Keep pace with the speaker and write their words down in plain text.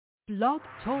Blog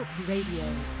Talk Radio.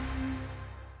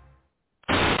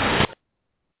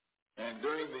 And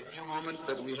during the few moments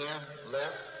that we have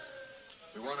left,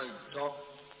 we want to talk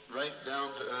right down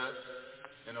to earth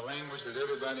in a language that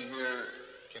everybody here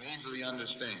can easily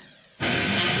understand.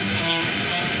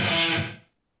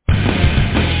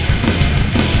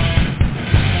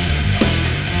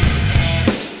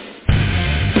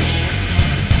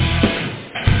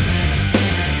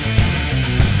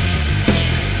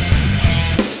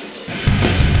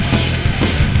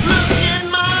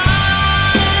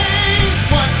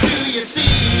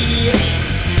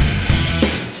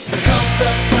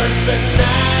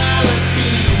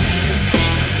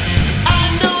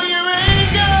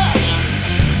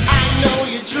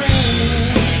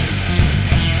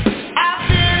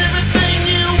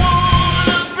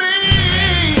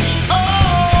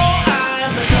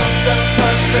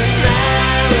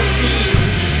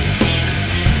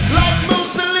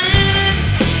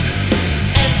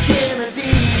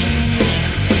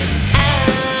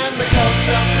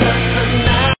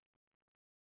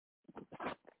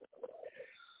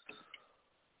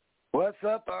 What's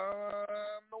up?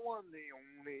 I'm the one, the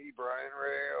only Brian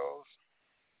Rails.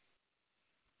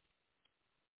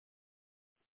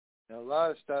 Now, a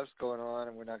lot of stuff's going on,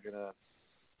 and we're not going to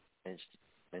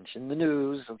mention the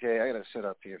news. Okay, I got to sit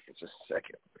up here for just a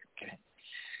second. Okay.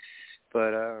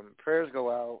 But prayers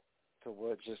go out to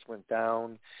what just went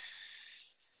down,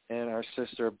 and our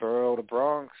sister Borough, the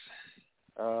Bronx.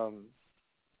 A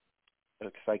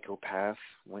psychopath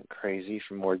went crazy.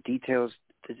 For more details,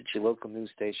 visit your local news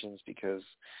stations, because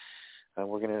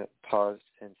we're going to pause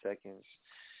 10 seconds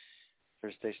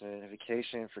for station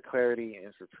identification, for clarity,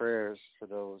 and for prayers for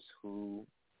those who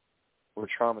were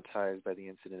traumatized by the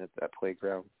incident at that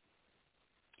playground.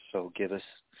 So give us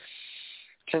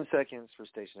 10 seconds for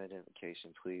station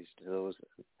identification, please, to those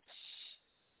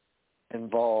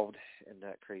involved in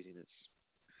that craziness.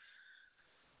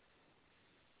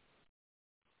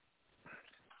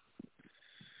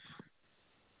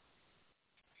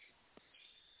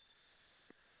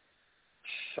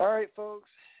 All right, folks,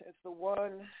 it's the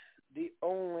one, the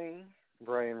only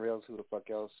Brian Rails, who the fuck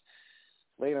else,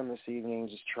 late on this evening,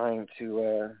 just trying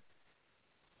to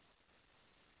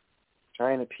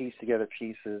piece together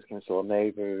pieces, console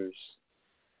neighbors,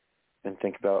 and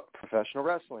think about professional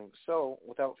wrestling. So,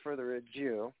 without further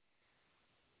ado,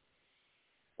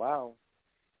 wow,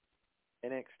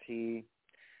 NXT,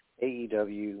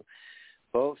 AEW,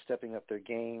 both stepping up their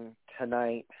game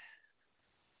tonight.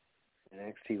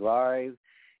 NXT Live,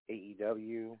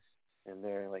 AEW, and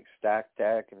they're like stacked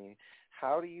deck. I mean,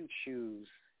 how do you choose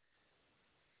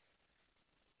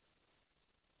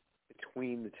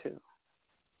between the two?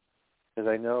 Because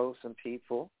I know some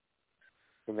people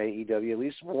from AEW, at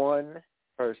least one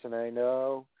person I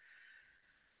know,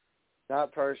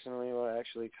 not personally, well,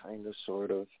 actually kind of,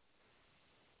 sort of,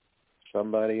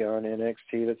 somebody on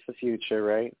NXT that's the future,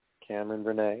 right? Cameron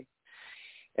Burnett.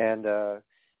 And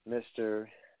Mr.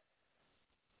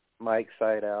 Mike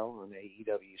Seidel on the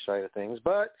AEW side of things.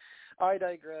 But I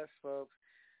digress, folks.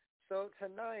 So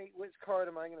tonight, which card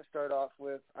am I going to start off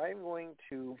with? I'm going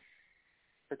to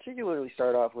particularly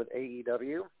start off with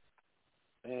AEW.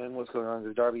 And what's going on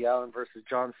is Darby Allin versus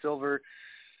John Silver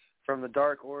from the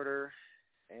Dark Order.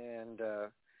 And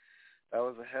that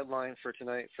was the headline for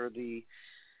tonight for the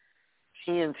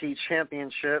TNT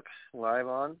Championship, live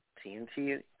on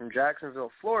TNT in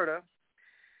Jacksonville, Florida.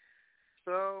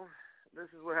 So this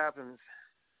is what happens.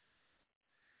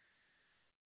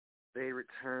 They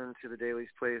return to the Daily's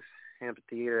Place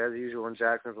Amphitheater as usual in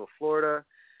Jacksonville, Florida.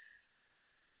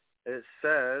 It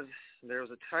says there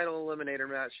was a title eliminator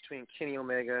match between Kenny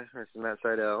Omega versus Matt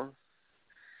Sydal.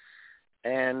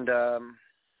 And I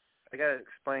got to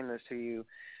explain this to you.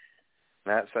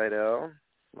 Matt Sydal,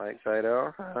 Mike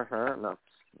Sydal. No.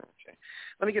 Okay.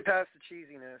 Let me get past the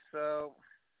cheesiness. So,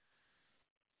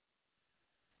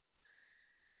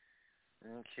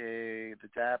 okay, the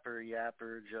Dapper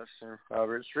Yapper, Justin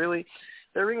Roberts. Really,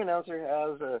 the ring announcer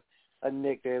has a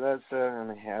nickname. That's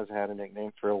and he has had a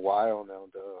nickname for a while now.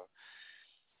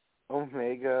 The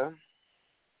Omega,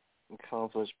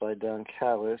 accomplished by Don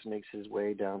Callis, makes his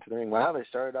way down to the ring. Wow, they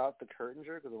started off the curtain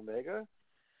jerk with Omega.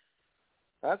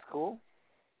 That's cool.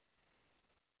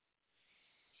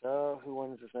 So, who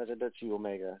wins this match? I bet you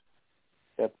Omega.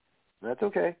 Yep, that's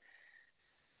okay.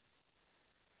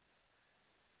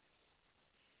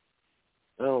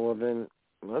 Oh, well then,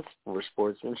 that's more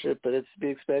sportsmanship, but it's to be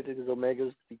expected because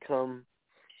Omega's become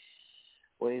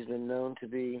what he's been known to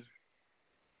be.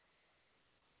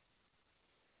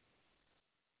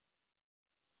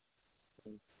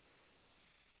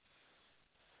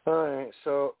 All right,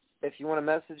 so If you want to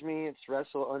message me, it's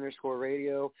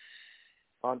wrestle_radio.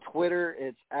 On Twitter,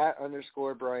 it's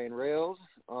 @_Brian Rails.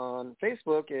 On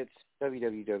Facebook, it's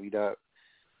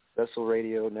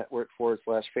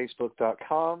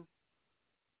www.wrestleradionetwork.facebook.com.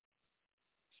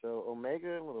 So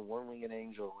Omega with a one-winged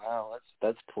angel. Wow,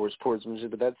 that's poor sportsmanship,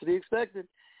 but that's to be expected.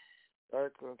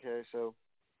 Okay, so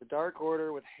the Dark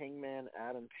Order with Hangman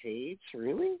Adam Page.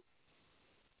 Really?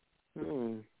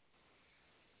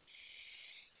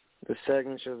 The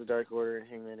segment shows the Dark Order and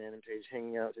Hangman Adam Page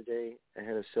hanging out today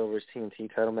ahead of Silver's TNT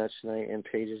title match tonight and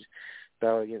Page's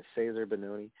battle against Cesar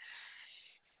Bononi.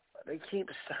 They keep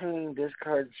signing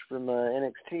discards from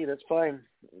NXT. That's fine.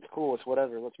 It's cool. It's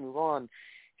whatever. Let's move on.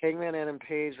 Hangman Adam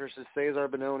Page versus Cesar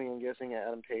Bononi. I'm guessing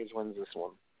Adam Page wins this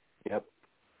one. Yep.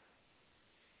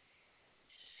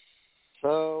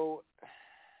 So,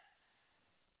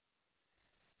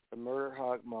 the Murder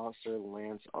Hawk Monster,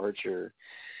 Lance Archer.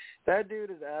 That dude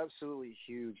is absolutely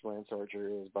huge, Lance Archer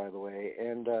is, by the way.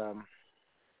 And,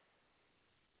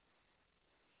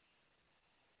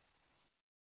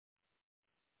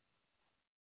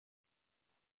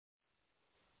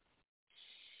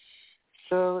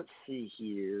 so let's see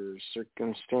here.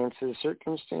 Circumstances.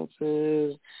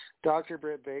 Dr.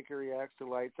 Britt Baker reacts to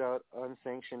Lights Out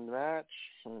unsanctioned match.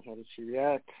 And how did she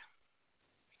react?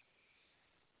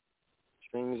 She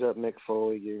brings up Mick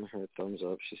Foley, giving her a thumbs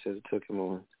up. She says it took him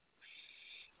a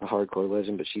hardcore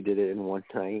legend, but she did it in one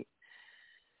night.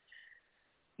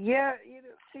 Yeah,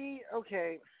 see,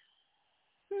 okay.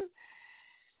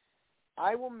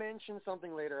 I will mention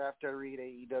something later after I read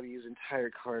AEW's entire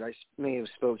card. I may have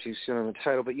spoke too soon on the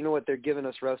title, but you know what? They're giving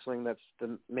us wrestling. That's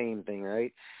the main thing,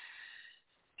 right?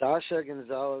 Dasha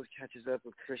Gonzalez catches up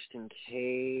with Christian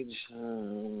Cage.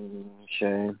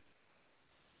 Okay.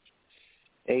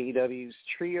 AEW's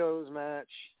Trios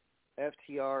match.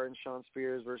 FTR and Shawn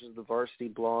Spears versus the Varsity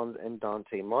Blondes and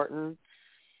Dante Martin.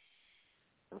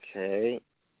 Okay.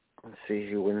 Let's see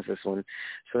who wins this one.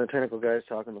 So the technical guys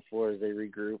talk on the floor as they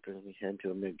regroup and we head to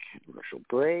a mid-commercial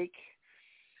break.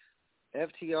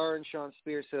 FTR and Shawn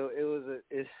Spears. So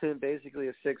it's basically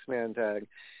a six-man tag.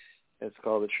 It's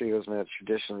called the Trios match,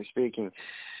 traditionally speaking.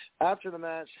 After the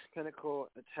match, Pinnacle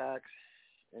attacks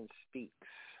and speaks.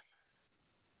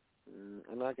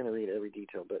 I'm not going to read every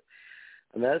detail, but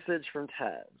a message from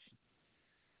Taz.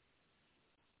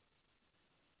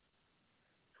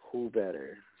 Who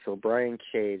better? So Brian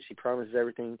Cage, he promises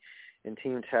everything, and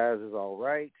Team Taz is all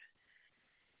right.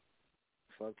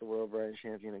 Fuck the World Brian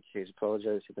Champion, and Cage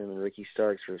apologized to them and Ricky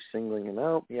Starks for singling him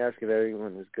out. He asked if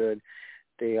everyone is good.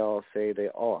 They all say they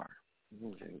are.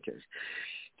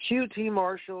 QT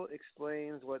Marshall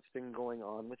explains what's been going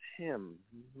on with him.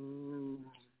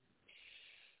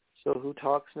 So who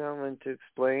talks now? I'm going to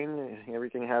explain.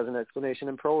 Everything has an explanation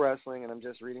in pro wrestling, and I'm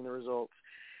just reading the results.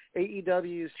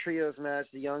 AEW's Trios match,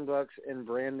 the Young Bucks and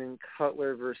Brandon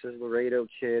Cutler versus Laredo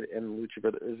Kid and Lucha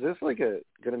Brothers. Is this like going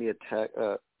to be a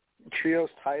Trios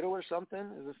title or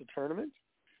something? Is this a tournament?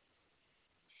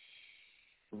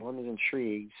 One is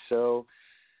intrigued. So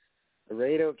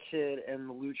Laredo Kid and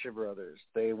the Lucha Brothers,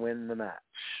 they win the match.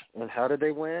 And how did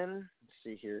they win? Let's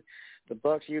see here. The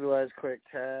Bucks utilized quick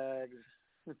tags.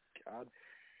 God.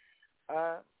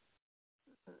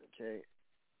 Okay.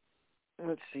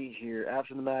 Let's see here.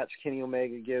 After the match, Kenny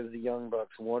Omega gives the Young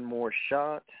Bucks one more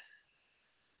shot.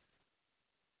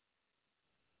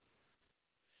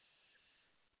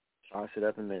 Toss it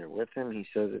up in there with him. He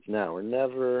says it's now or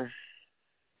never.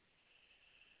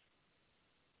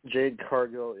 Jade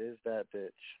Cargill is that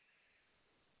bitch.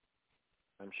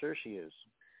 I'm sure she is.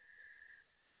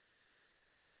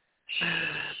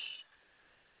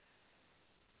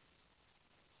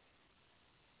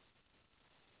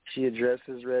 She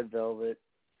addresses Red Velvet.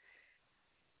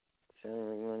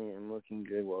 Saying money, I'm looking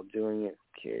good while doing it.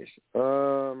 Who cares?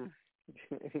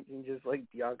 Just like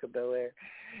Bianca Belair.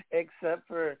 Except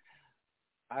for,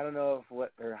 I don't know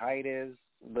what her height is,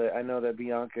 but I know that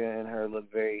Bianca and her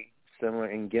look very similar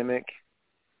in gimmick.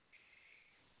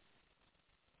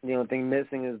 The only thing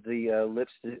missing is the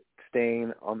lipstick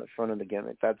stain on the front of the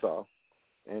gimmick. That's all.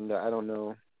 And I don't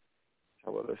know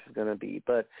how well this is going to be.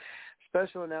 But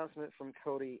special announcement from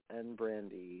Cody and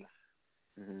Brandy.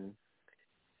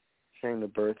 Saying the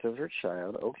birth of her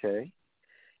child. Okay.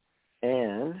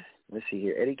 And let's see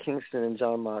here. Eddie Kingston and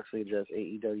Jon Moxley address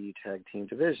AEW Tag Team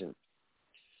Division.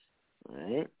 All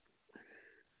right.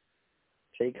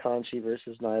 Tay Conchi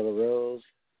versus Nyla Rose.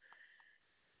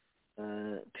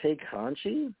 Tay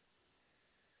Conchi?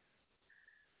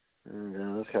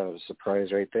 That's kind of a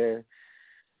surprise right there.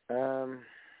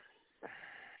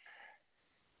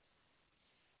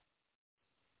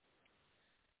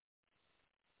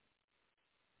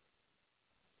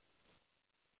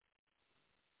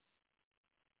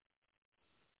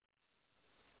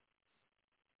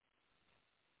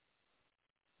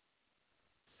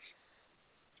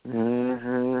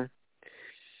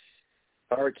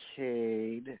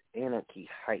 Arcade Anarchy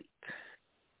Hype.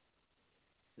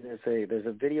 There's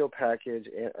a video package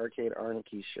at Arcade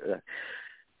Anarchy show.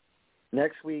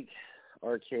 Next week,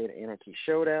 Arcade Anarchy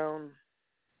Showdown.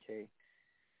 Okay.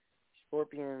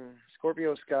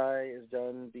 Scorpio Sky is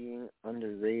done being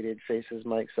underrated. Faces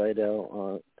Mike Seidel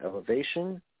on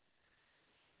Elevation.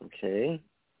 Okay.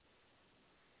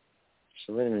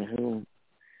 So wait a minute, who?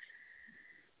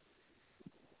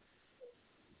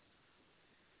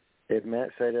 If Matt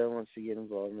Seidel wants to get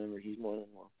involved, remember he's more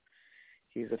than one.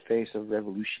 He's the face of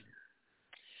Revolution.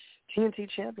 TNT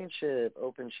Championship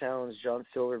Open Challenge: John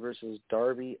Silver versus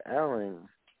Darby Allin.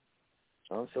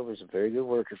 John Silver's a very good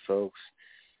worker, folks.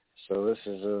 So this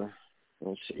is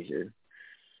let's see here.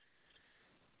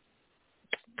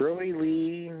 Brody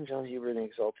Lee, John Huber, and the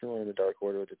Exalted One in the Dark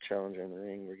Order with the challenger in the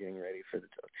ring. We're getting ready for the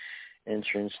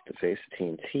entrance to the face of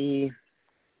TNT.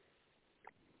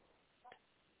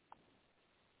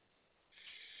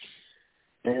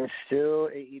 And still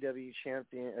AEW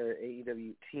champion, or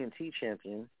AEW TNT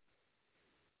champion,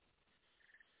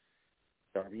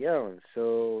 Darby Allin.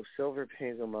 So Silver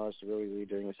pays homage to Brody Lee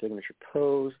during a signature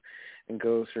pose and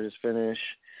goes for his finish.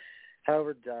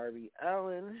 However, Darby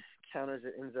Allin counters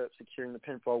it, ends up securing the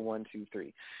pinfall 1, 2,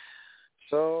 3.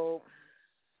 So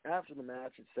after the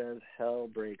match, it says hell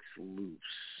breaks loose.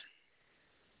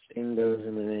 Sting goes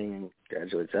in the ring and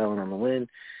congratulates Allin on the win,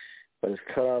 but is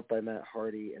cut off by Matt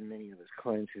Hardy and many of his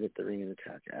clients who hit the ring and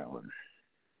attack Allin.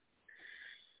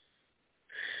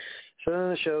 So then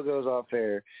the show goes off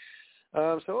air.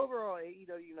 So overall,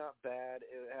 AEW not bad.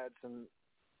 It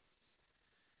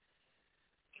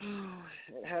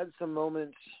had some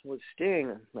moments with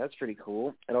Sting. That's pretty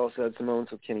cool. It also had some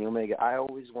moments with Kenny Omega. I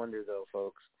always wonder, though,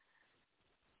 folks,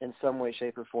 in some way,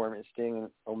 shape, or form, is Sting and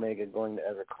Omega going to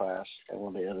ever clash? And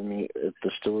will they ever meet? If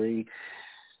the story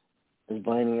is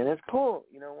binding. And it's cool.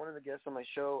 You know, one of the guests on my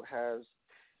show has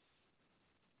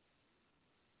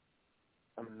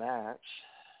a match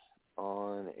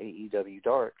on AEW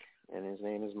Dark, and his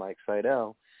name is Mike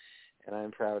Seidel. And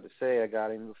I'm proud to say I got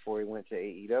him before he went to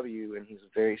AEW, and he's a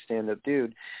very stand-up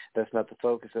dude. That's not the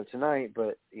focus of tonight,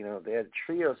 but, you know, they had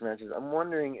trios matches. I'm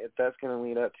wondering if that's going to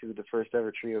lead up to the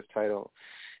first-ever trios title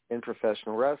in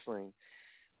professional wrestling,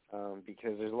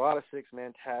 because there's a lot of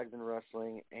six-man tags in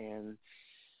wrestling, and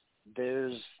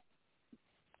there's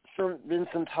been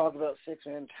some talk about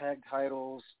six-man tag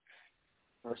titles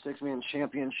or six-man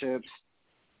championships.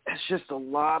 It's just a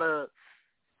lot of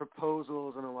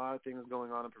proposals and a lot of things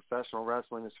going on in professional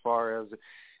wrestling as far as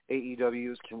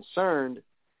AEW is concerned.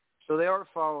 So they are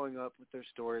following up with their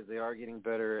stories. They are getting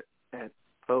better at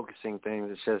focusing things.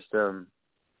 It's just there's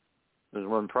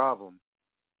one problem.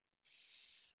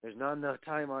 There's not enough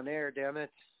time on air, damn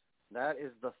it. That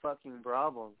is the fucking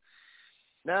problem.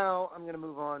 Now I'm going to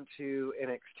move on to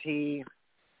NXT,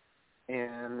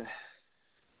 and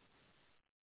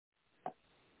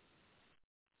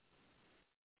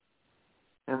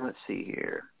let's see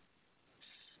here.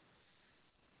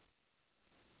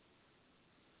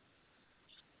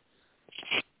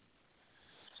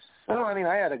 Oh, I mean,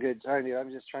 I had a good time, dude.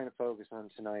 I'm just trying to focus on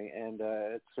tonight, and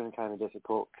it's been kind of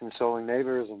difficult consoling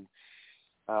neighbors and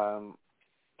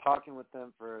talking with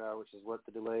them for an hour, which is what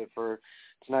the delay for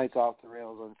tonight's Off the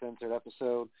Rails Uncensored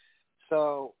episode.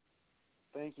 So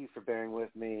thank you for bearing with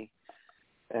me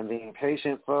and being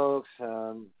patient, folks,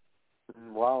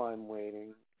 while I'm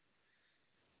waiting.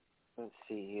 Let's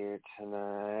see here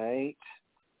tonight.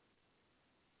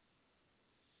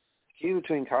 The feud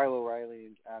between Kyle O'Reilly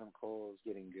and Adam Cole is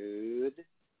getting good.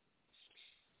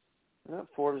 Not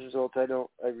Forbes results, I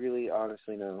really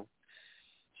honestly know.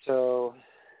 So,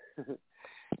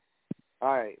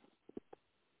 all right.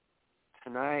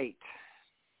 Tonight.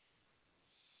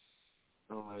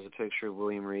 Oh, there's a picture of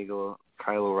William Regal,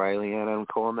 Kyle O'Reilly, and Adam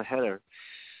Cole on the header.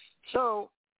 So,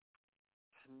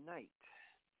 tonight,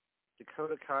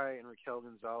 Dakota Kai and Raquel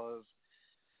Gonzalez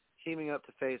teaming up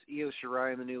to face Io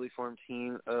Shirai and the newly formed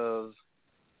team of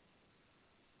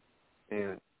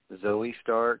Zoe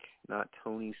Stark, not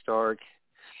Tony Stark.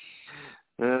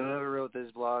 I never wrote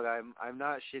this blog. I'm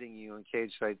not shitting you on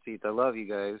Cage Fight Seats. I love you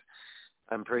guys.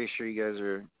 I'm pretty sure you guys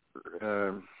are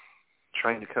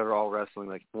trying to cover all wrestling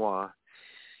like moi.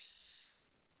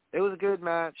 It was a good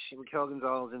match. Raquel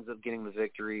Gonzalez ends up getting the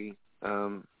victory.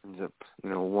 Ends up,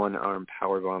 one-arm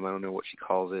powerbomb. I don't know what she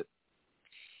calls it.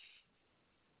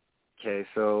 Okay,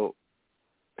 so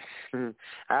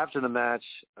after the match,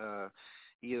 Io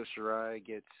Shirai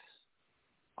gets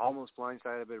almost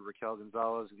blindsided by Raquel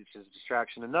Gonzalez, which is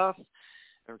distraction enough, and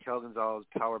Raquel Gonzalez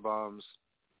powerbombs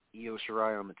Io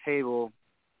Shirai on the table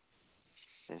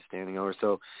and standing over.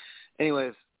 So,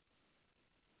 anyways,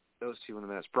 those two in the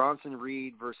match. Bronson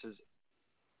Reed versus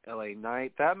LA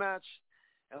Knight. That match,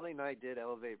 LA Knight did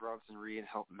elevate Bronson Reed and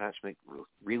help the match make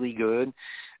really good.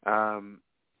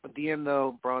 At the end,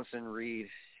 though, Bronson Reed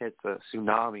hit the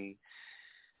tsunami.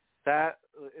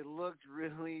 It looked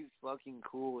really fucking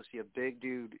cool to see a big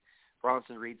dude,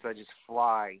 Bronson Reed, side just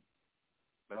fly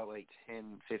about like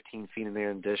 10, 15 feet in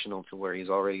there additional to where he's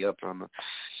already up on the...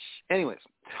 Anyways,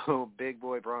 so big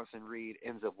boy Bronson Reed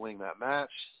ends up winning that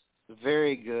match.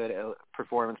 Very good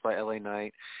performance by LA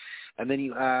Knight. And then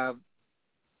you have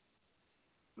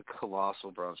the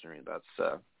colossal Bronson Reed. That's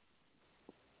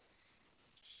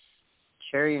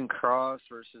Karrion Kross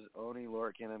versus Oney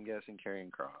Lorcan. I'm guessing Karrion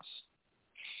Kross.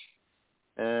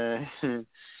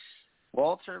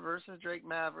 Walter versus Drake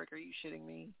Maverick. Are you shitting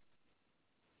me?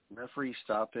 Referee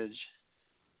stoppage.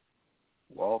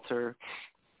 Walter.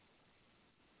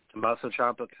 Tommaso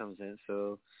Ciampa comes in,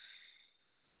 so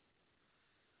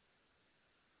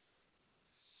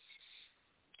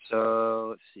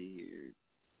let's see here.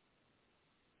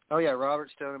 Oh yeah, Robert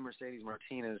Stone and Mercedes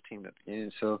Martinez teamed up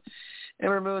again. So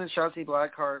Ember Moon and Shotzi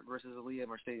Blackheart versus Aaliyah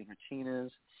Mercedes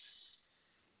Martinez.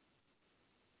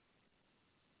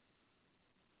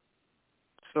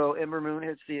 So Ember Moon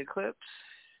hits the Eclipse.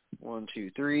 1,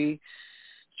 2, 3.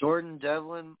 Jordan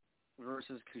Devlin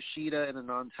versus Kushida in a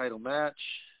non-title match.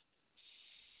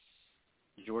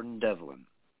 Jordan Devlin.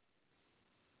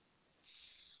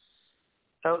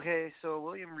 Okay, so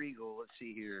William Regal, let's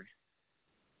see here.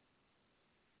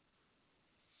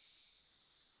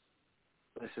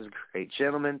 This is great.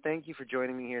 Gentlemen, thank you for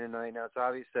joining me here tonight. Now, it's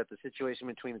obvious that the situation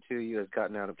between the two of you has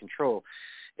gotten out of control.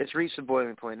 It's reached a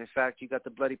boiling point. In fact, you got the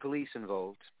bloody police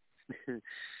involved.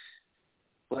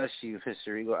 Bless you,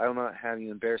 Mr. Regal. I will not have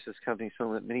you embarrass this company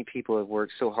so that many people have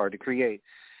worked so hard to create.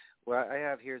 What I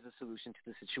have here is a solution to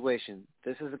the situation.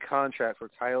 This is a contract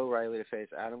for Kyle O'Reilly to face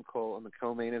Adam Cole on the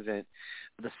co-main event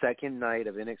of the second night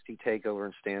of NXT TakeOver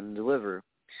and Stand and Deliver.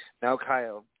 Now,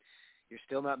 Kyle, you're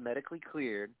still not medically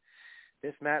cleared.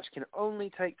 This match can only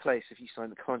take place if you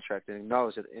sign the contract and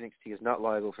acknowledge that NXT is not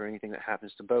liable for anything that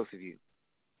happens to both of you.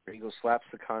 Regal slaps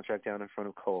the contract down in front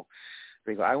of Cole.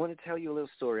 Regal, I want to tell you a little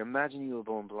story. Imagine you were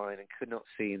born blind and could not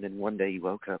see, and then one day you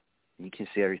woke up and you can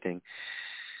see everything.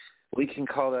 We can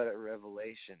call that a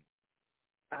revelation.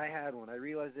 I had one. I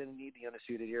realized I didn't need the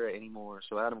Undisputed Era anymore,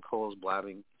 so Adam Cole's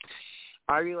blabbing.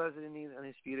 I realized I didn't need the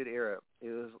Undisputed Era.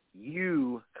 It was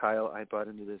you, Kyle, I bought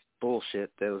into this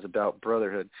bullshit that was about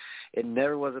brotherhood. It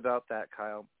never was about that,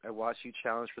 Kyle. I watched you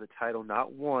challenge for the title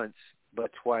not once,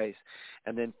 but twice,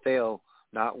 and then fail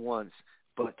not once,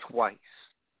 but twice.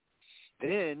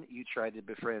 Then you tried to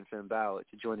befriend Finn Balor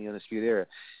to join the Undisputed Era.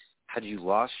 Had you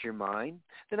lost your mind?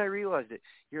 Then I realized it.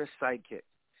 You're a sidekick,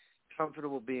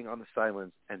 comfortable being on the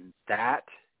sidelines, and that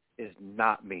is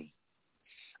not me.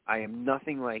 I am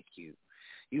nothing like you.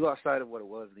 You lost sight of what it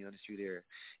was in the Undisputed Era.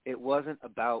 It wasn't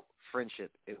about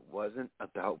friendship. It wasn't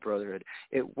about brotherhood.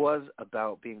 It was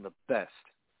about being the best.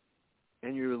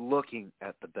 And you're looking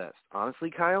at the best.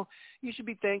 Honestly, Kyle, you should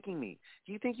be thanking me.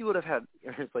 Do you think you would have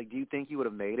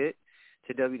made it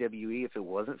to WWE if it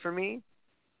wasn't for me?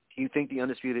 Do you think the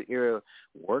Undisputed Era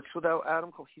works without Adam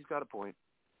Cole? He's got a point.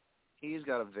 He's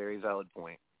got a very valid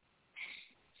point.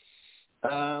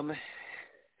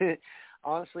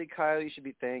 Honestly, Kyle, you should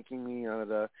be thanking me.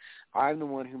 I'm the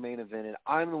one who main evented.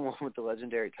 I'm the one with the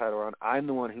legendary title on. I'm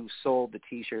the one who sold the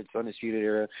T-shirts Undisputed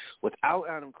Era. Without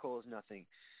Adam Cole is nothing.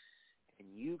 And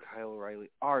you, Kyle O'Reilly,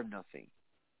 are nothing.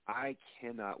 I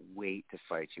cannot wait to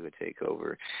fight you at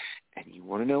TakeOver. And you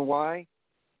want to know why?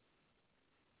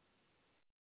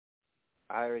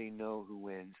 I already know who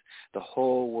wins. The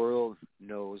whole world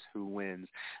knows who wins.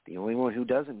 The only one who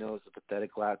doesn't know is the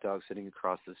pathetic lapdog sitting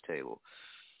across this table.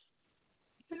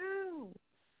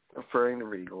 Referring to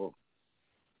Regal.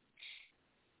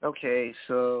 Okay,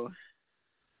 so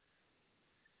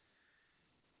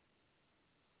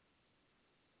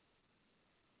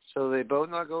they both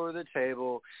knock over the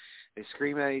table. They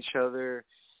scream at each other,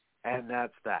 and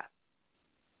that's that.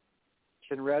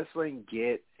 Can wrestling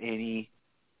get any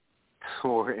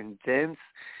more intense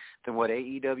than what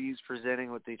AEW is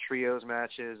presenting with the trios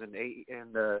matches and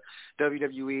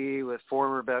WWE with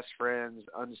former best friends,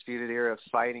 Undisputed Era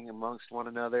fighting amongst one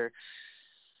another?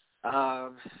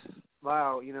 Wow,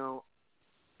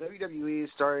 WWE is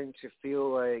starting to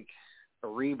feel like a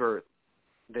rebirth.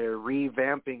 They're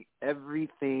revamping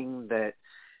everything that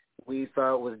we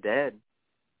thought was dead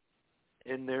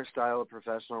in their style of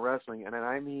professional wrestling. And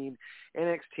I mean,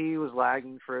 NXT was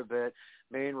lagging for a bit.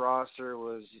 Main roster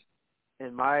was,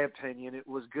 in my opinion, it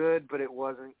was good, but it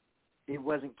wasn't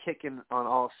kicking on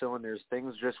all cylinders.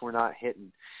 Things just were not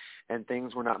hitting, and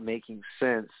things were not making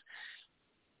sense.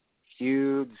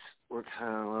 feuds were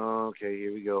kind of, okay,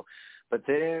 here we go. But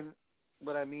then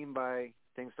what I mean by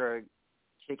things started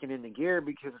kicking into gear,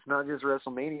 because it's not just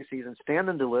WrestleMania season, Stand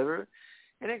and Deliver.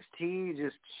 NXT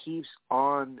just keeps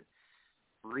on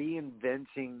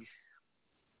reinventing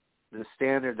the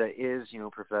standard that is,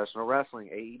 professional wrestling,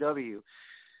 AEW.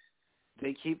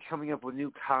 They keep coming up with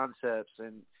new concepts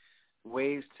and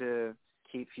ways to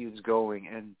keep feuds going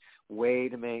and way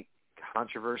to make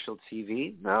controversial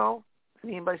TV. No, I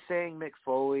mean by saying Mick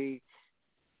Foley,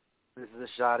 this is a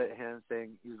shot at him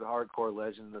saying he's a hardcore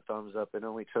legend, the thumbs up. It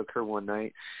only took her one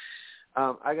night.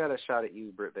 I got a shot at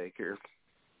you, Britt Baker.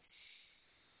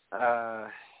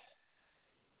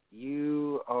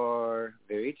 You are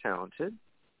very talented,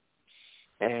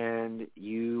 and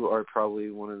you are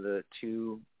probably one of the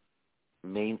two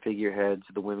main figureheads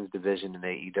of the women's division in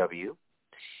AEW.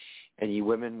 And you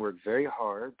women work very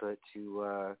hard, but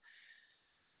there's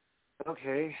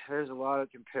a lot of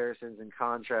comparisons and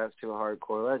contrasts to a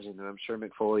hardcore legend, and I'm sure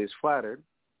Mick Foley is flattered.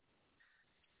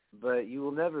 But you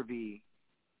will never be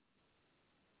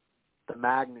the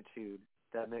magnitude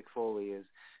that Mick Foley is.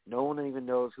 No one even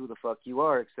knows who the fuck you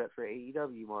are except for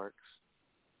AEW marks.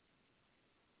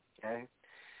 Okay?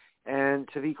 And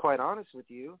to be quite honest with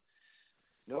you,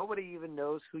 nobody even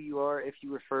knows who you are if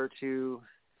you refer to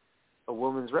a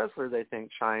woman's wrestler. They think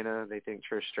Chyna, they think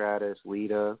Trish Stratus,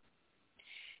 Lita.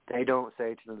 They don't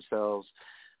say to themselves,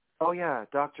 oh yeah,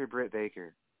 Dr. Britt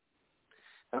Baker.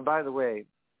 And by the way,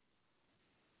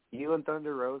 you and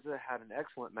Thunder Rosa had an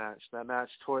excellent match. That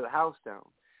match tore the house down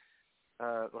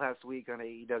last week on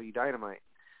AEW Dynamite.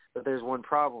 But there's one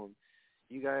problem.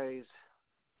 You guys,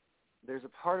 there's a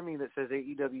part of me that says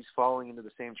AEW's falling into the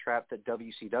same trap that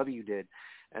WCW did,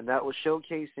 and that was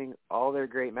showcasing all their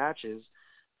great matches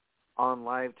on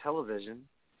live television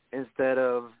instead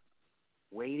of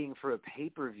waiting for a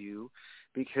pay-per-view,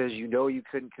 because you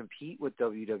couldn't compete with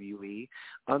WWE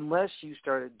unless you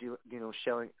started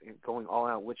going all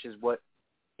out, which is what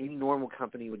any normal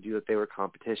company would do if they were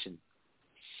competition.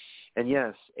 And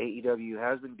yes, AEW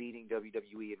has been beating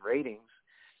WWE in ratings,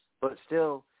 but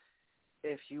still,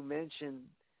 if you mention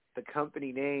the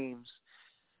company names,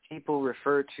 people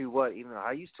refer to what? Even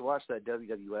I used to watch that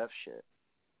WWF shit.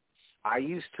 I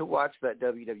used to watch that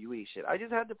WWE shit. I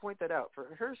just had to point that out.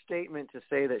 For her statement to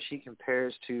say that she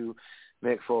compares to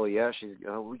Mick Foley, yeah,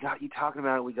 we got you talking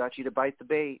about it. We got you to bite the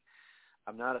bait.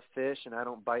 I'm not a fish, and I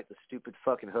don't bite the stupid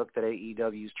fucking hook that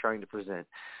AEW is trying to present.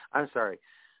 I'm sorry.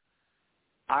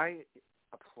 I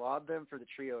applaud them for the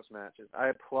trios matches. I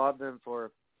applaud them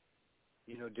for,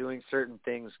 doing certain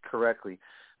things correctly.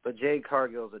 But Jade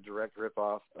Cargill is a direct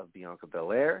ripoff of Bianca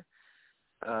Belair.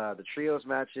 The trios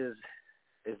matches,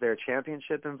 is there a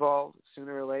championship involved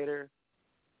sooner or later?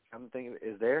 I'm thinking,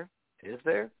 is there? Is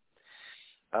there?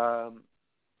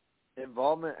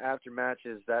 Involvement after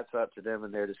matches, that's up to them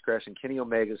and their discretion. Kenny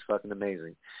Omega's fucking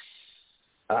amazing.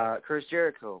 Chris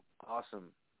Jericho,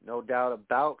 awesome. No doubt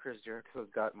about Chris Jericho's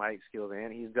got mic skills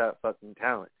and he's got fucking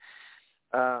talent.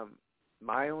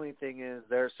 My only thing is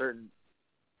there are certain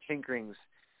tinkerings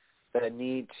that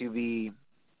need to be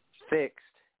fixed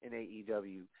in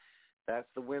AEW. That's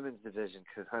the women's division,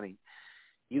 because, honey,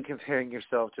 you comparing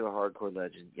yourself to a hardcore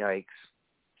legend, yikes.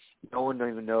 No one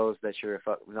even knows that you're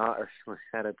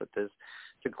how to put this.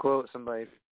 To quote somebody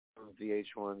from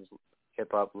VH1's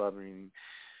hip-hop loving,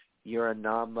 you're a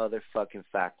non-motherfucking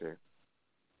factor.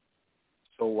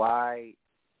 So why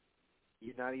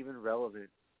you're not even relevant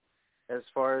as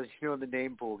far as, the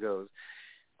name pool goes.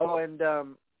 Oh, and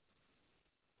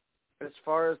as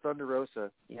far as Thunder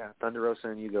Rosa, Thunder Rosa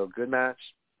and Hugo, good match,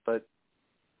 but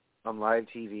on live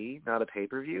TV, not a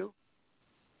pay-per-view.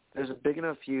 There's a big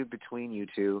enough feud between you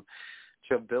two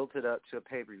to have built it up to a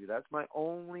pay-per-view. That's my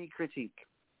only critique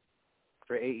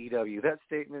for AEW. That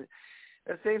statement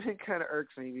kind of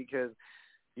irks me, because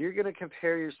you're going to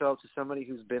compare yourself to somebody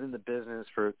who's been in the business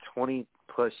for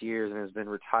 20-plus years and has been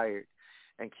retired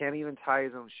and can't even tie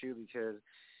his own shoe because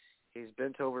he's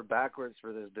bent over backwards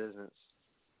for this business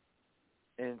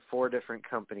in 4 different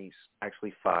companies,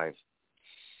 actually 5.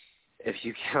 If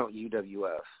you count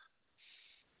UWF.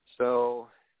 So,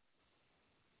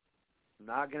 I'm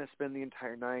not going to spend the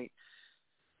entire night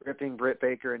ripping Britt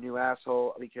Baker a new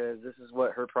asshole, because this is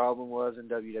what her problem was in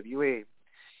WWE.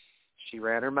 She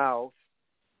ran her mouth,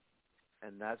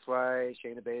 and that's why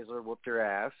Shayna Baszler whooped her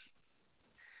ass,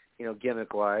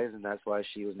 gimmick-wise, and that's why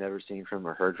she was never seen from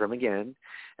or heard from again.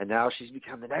 And now she's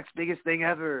become the next biggest thing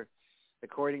ever.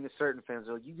 According to certain fans,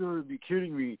 they're like, you gotta be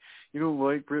kidding me. You don't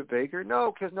like Britt Baker?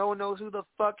 No, because no one knows who the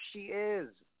fuck she is.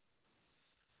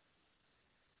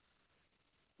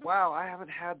 Wow, I haven't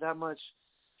had that much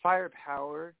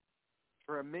firepower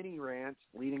for a mini rant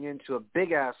leading into a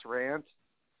big-ass rant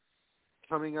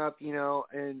coming up,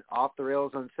 in Off the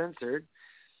Rails Uncensored,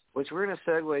 which we're going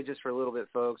to segue just for a little bit,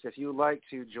 folks. If you would like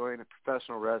to join a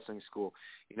professional wrestling school,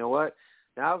 you know what?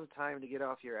 Now's the time to get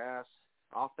off your ass,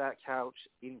 off that couch,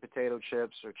 eating potato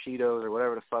chips or Cheetos or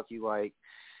whatever the fuck you like.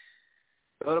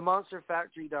 Go to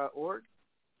monsterfactory.org.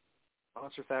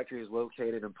 Monster Factory is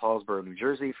located in Paulsboro, New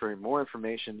Jersey. For more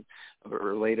information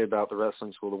related about the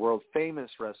wrestling school, the world-famous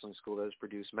wrestling school that has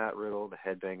produced Matt Riddle, the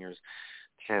Headbangers,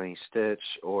 Tammy Stitch,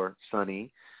 or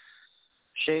Sonny,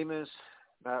 Sheamus,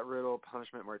 Matt Riddle,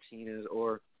 Punishment Martinez,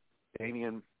 or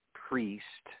Damian Priest,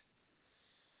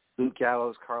 Luke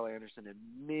Gallows, Carl Anderson, and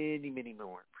many, many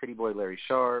more. Pretty Boy Larry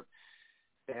Sharp,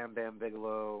 Bam Bam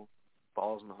Bigelow,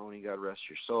 Balls Mahoney, God rest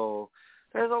your soul.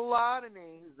 There's a lot of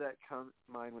names that come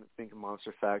to mind when you think of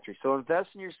Monster Factory. So invest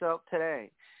in yourself today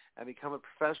and become a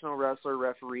professional wrestler,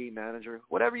 referee, manager,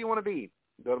 whatever you want to be.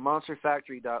 Go to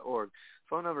monsterfactory.org.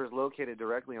 Phone number is located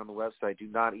directly on the website. Do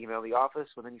not email the office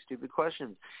with any stupid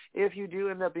questions. If you do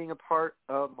end up being a part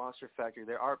of Monster Factory,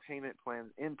 there are payment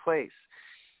plans in place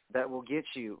that will get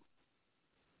you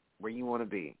where you want to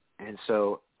be. And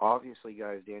so, obviously,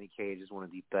 guys, Danny Cage is one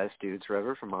of the best dudes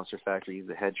forever from Monster Factory. He's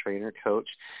the head trainer, coach,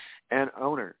 and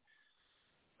owner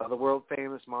of the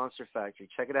world-famous Monster Factory.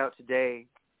 Check it out today.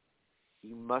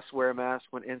 You must wear a mask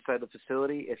when inside the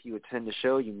facility. If you attend the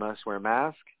show, you must wear a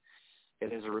mask.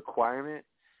 It is a requirement.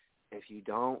 If you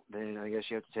don't, then I guess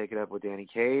you have to take it up with Danny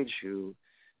Cage, who,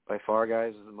 by far,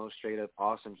 guys, is the most straight-up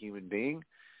awesome human being.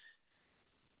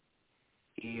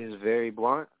 He is very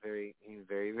blunt, very,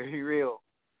 very real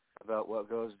about what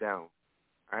goes down,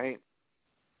 all right?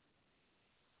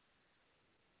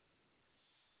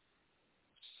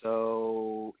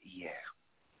 So, yeah.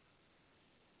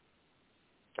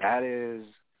 That is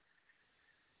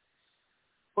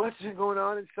what's been going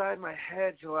on inside my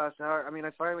head for the last hour. I mean, I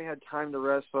finally had time to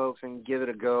rest, folks, and give it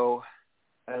a go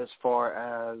as far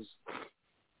as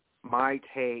my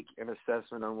take and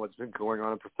assessment on what's been going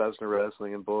on in professional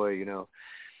wrestling. And, boy,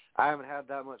 I haven't had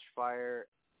that much fire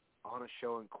on a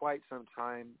show in quite some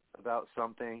time about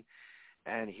something,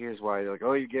 and here's why. They're like,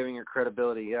 oh, you're giving her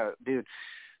credibility. Yeah, dude,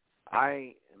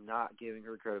 I am not giving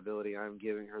her credibility. I'm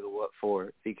giving her the what for,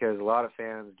 because a lot of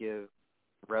fans give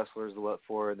wrestlers the what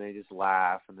for, and they just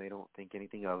laugh, and they don't think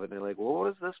anything of it. And they're like, well, what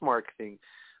does this Mark think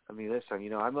of me this time?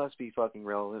 I must be fucking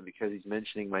relevant because he's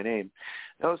mentioning my name.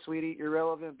 No, sweetie, you're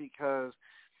relevant because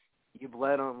you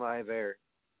bled on live air,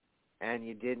 and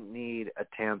you didn't need a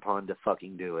tampon to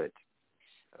fucking do it.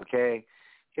 Okay,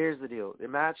 here's the deal. The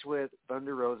match with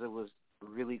Thunder Rosa was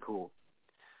really cool.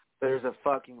 There's a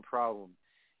fucking problem.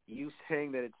 You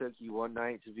saying that it took you one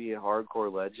night to be a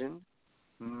hardcore legend?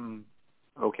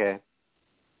 Okay.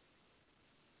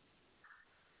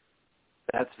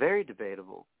 That's very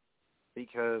debatable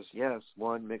because, yes,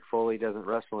 one, Mick Foley doesn't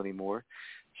wrestle anymore.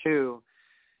 Two,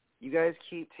 you guys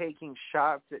keep taking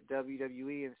shots at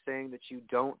WWE and saying that you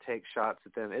don't take shots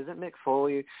at them. Isn't Mick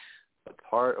Foley a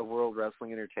part of World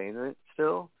Wrestling Entertainment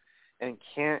still? And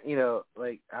can't,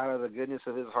 out of the goodness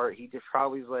of his heart, he just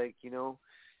probably is like,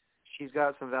 she's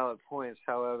got some valid points.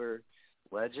 However,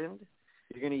 legend?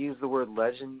 You're going to use the word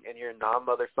legend and you're a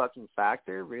non-motherfucking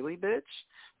factor? Really, bitch?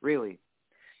 Really?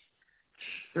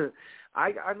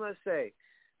 I must say,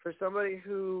 for somebody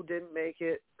who didn't make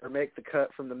it or make the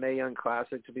cut from the Mae Young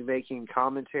Classic to be making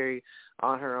commentary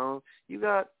on her own, you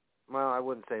got, well, I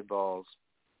wouldn't say balls,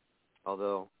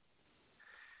 although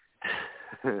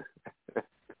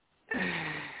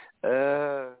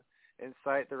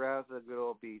incite the rounds of the good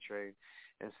old B train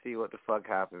and see what the fuck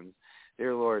happens.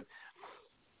 Dear Lord,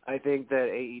 I think that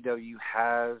AEW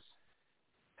has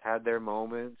had their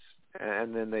moments,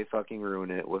 and then they fucking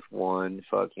ruin it with one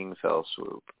fucking fell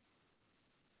swoop.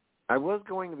 I was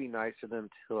going to be nice to them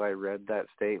till I read that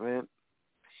statement.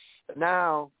 But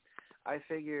now, I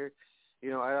figure,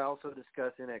 I also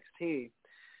discussed NXT.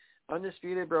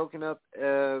 Undisputed broken up,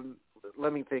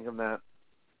 let me think of that.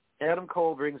 Adam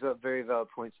Cole brings up very valid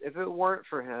points. If it weren't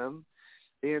for him,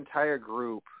 the entire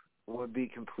group would be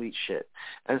complete shit.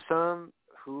 And some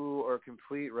who are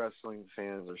complete wrestling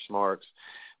fans or smarts,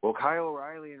 well, Kyle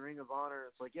O'Reilly in Ring of Honor,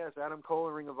 it's like, yes, Adam Cole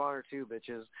in Ring of Honor too,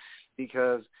 bitches,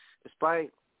 because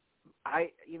despite,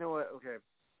 you know what, okay,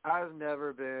 I've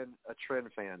never been a trend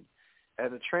fan.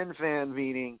 And a trend fan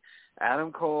meaning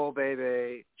Adam Cole,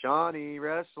 baby, Johnny,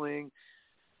 wrestling.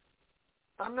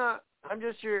 I'm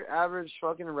just your average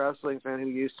fucking wrestling fan who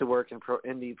used to work in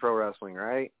indie pro wrestling,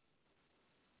 right?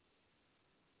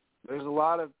 There's a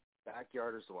lot of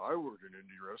backyarders. Well, I worked in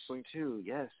indie wrestling too.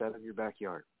 Yes, out of your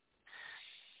backyard.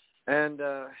 And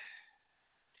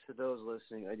to to those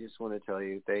listening, I just want to tell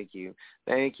you thank you.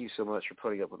 Thank you so much for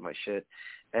putting up with my shit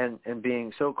and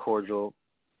being so cordial.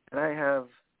 And I have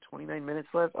 29 minutes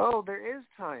left. Oh, there is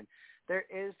time. There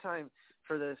is time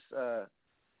for this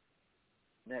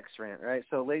next rant, right?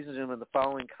 So, ladies and gentlemen, the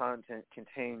following content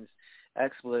contains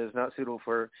expletives not suitable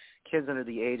for kids under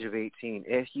the age of 18.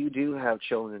 If you do have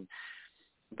children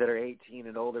that are 18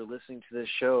 and older listening to this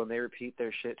show and they repeat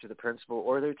their shit to the principal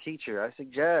or their teacher, I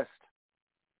suggest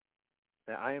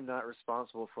that I am not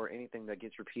responsible for anything that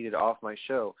gets repeated off my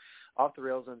show. Off the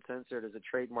Rails Uncensored is a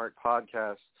trademark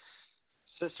podcast,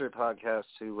 sister podcast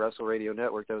to Wrestle Radio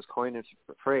Network that was coined as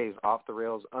the phrase Off the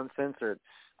Rails Uncensored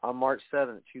on March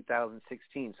 7th,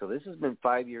 2016. So this has been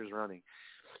 5 years running.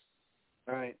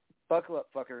 All right, buckle up,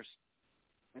 fuckers.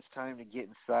 It's time to get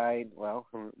inside, well,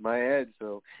 my head,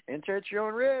 so enter at your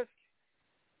own risk.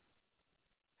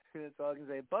 That's all I can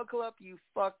say. Buckle up, you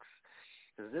fucks,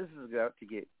 because this is about to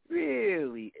get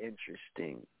really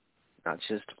interesting. Not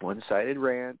just one-sided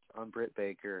rant on Britt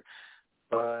Baker,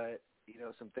 but,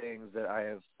 some things that I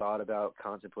have thought about,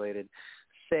 contemplated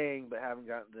saying, but haven't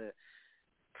gotten the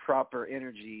proper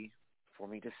energy for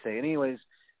me to say. Anyways,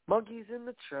 monkeys in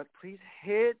the truck, please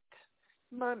hit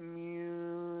my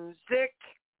music.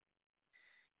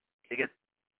 Dig it.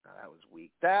 Oh,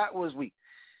 that was weak.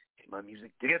 Hit my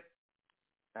music. Dig it.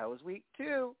 That was weak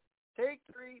too. Take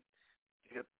 3.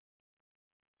 Dig it.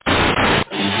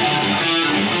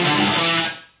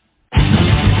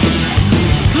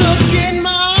 Look in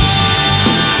my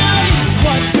eyes.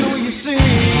 What do you see?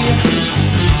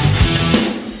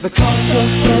 The cost of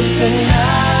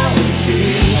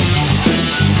personality.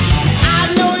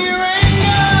 I know your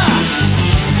anger.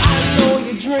 I know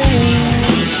your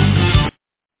dreams.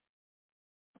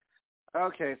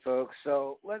 Okay, folks,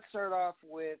 so let's start off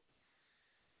with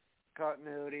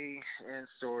continuity and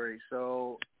story.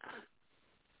 So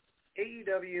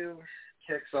AEW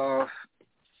kicks off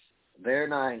their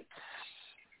night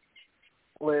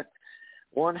with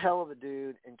one hell of a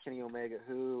dude in Kenny Omega,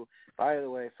 who, by the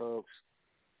way, folks,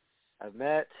 I've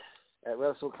met at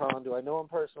WrestleCon. Do I know him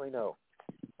personally? No.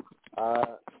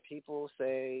 People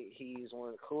say he's one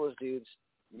of the coolest dudes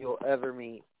you'll ever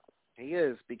meet. He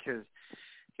is, because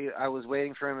I was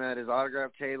waiting for him at his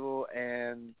autograph table,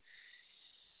 and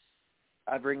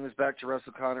I bring this back to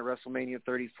WrestleCon at WrestleMania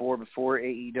 34 before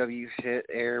AEW hit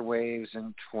airwaves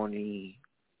in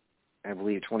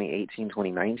 2018,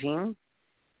 2019?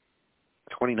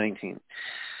 2019.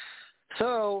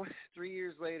 So, 3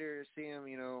 years later, see him,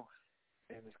 in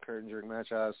his curtain jerk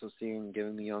match, I also see him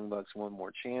giving the Young Bucks one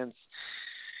more chance.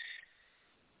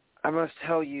 I must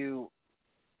tell you,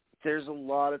 there's a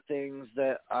lot of things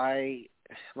that I,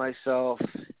 myself,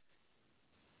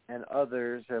 and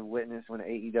others have witnessed when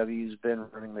AEW's been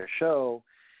running their show.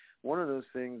 One of those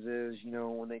things is,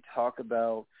 when they talk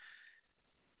about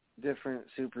different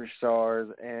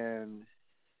superstars and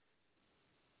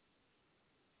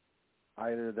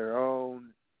either their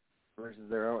own versus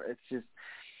their own, it's just,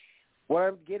 what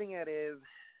I'm getting at is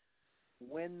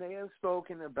when they have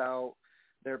spoken about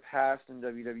their past in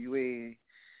WWE,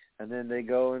 and then they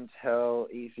go and tell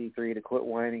EC3 to quit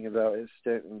whining about his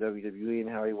stint in WWE and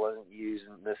how he wasn't used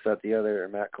and this, that, the other, or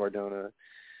Matt Cardona.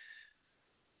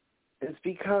 It's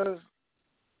because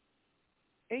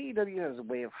AEW has a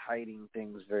way of hiding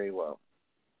things very well.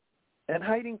 And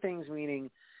hiding things meaning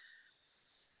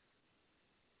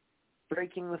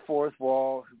breaking the fourth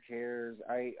wall, who cares?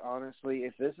 I honestly,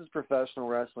 if this is professional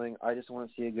wrestling, I just want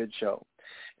to see a good show.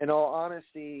 In all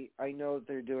honesty, I know that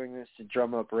they're doing this to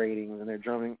drum up ratings, and they're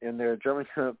drumming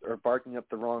up or barking up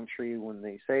the wrong tree when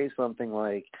they say something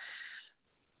like,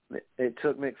 it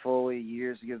took Mick Foley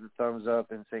years to give the thumbs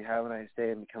up and say, have a nice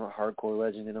day, and become a hardcore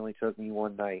legend. It only took me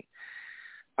one night.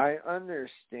 I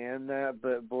understand that,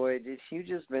 but boy, did you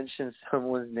just mention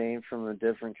someone's name from a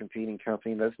different competing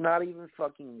company that's not even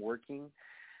fucking working?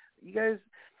 You guys,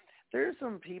 there's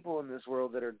some people in this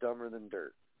world that are dumber than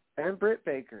dirt. And Britt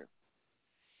Baker,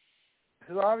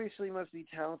 who obviously must be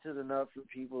talented enough for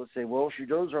people to say, well, she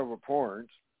does have a porn.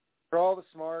 For all the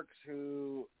smarks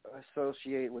who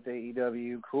associate with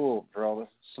AEW, cool. For all the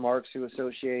smarks who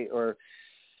associate or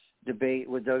debate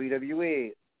with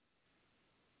WWE,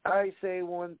 I say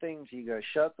one thing to you guys,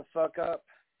 shut the fuck up,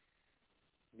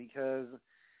 because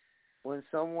when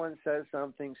someone says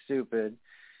something stupid,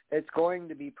 it's going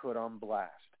to be put on blast.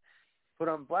 Put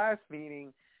on blast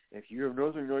meaning, if you have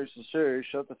nothing nice to say,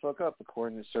 shut the fuck up,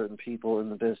 according to certain people in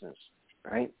the business,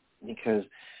 right? Because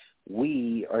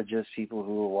we are just people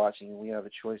who are watching, and we have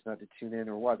a choice not to tune in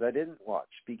or watch. I didn't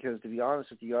watch because, to be honest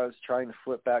with you, I was trying to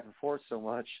flip back and forth so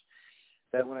much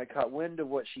that when I caught wind of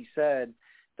what she said,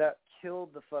 that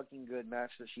killed the fucking good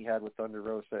match that she had with Thunder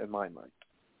Rosa in my mind.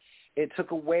 It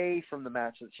took away from the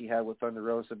match that she had with Thunder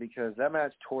Rosa because that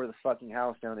match tore the fucking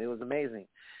house down. It was amazing.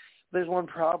 There's one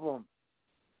problem.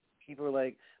 People are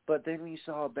like, but then we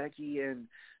saw Becky and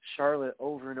Charlotte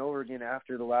over and over again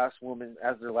after the last woman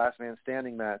as their last man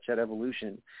standing match at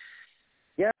Evolution.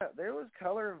 Yeah, there was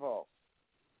color involved.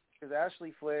 Because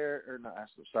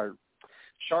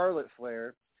Charlotte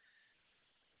Flair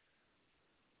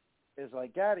is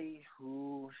like Daddy,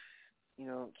 who,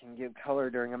 can give color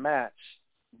during a match.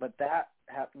 But that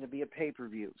happened to be a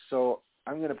pay-per-view. So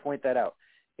I'm going to point that out.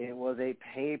 It was a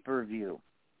pay-per-view.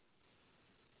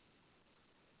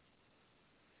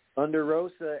 Thunder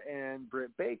Rosa and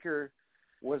Britt Baker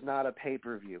was not a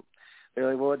pay-per-view. They're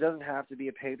like, well, it doesn't have to be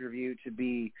a pay-per-view to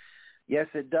be. Yes,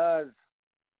 it does.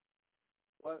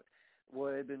 What?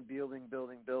 Well, they've been building.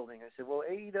 I said, well,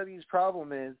 AEW's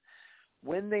problem is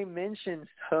when they mention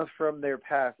stuff from their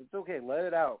past, it's okay, let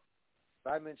it out.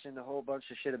 I mentioned a whole bunch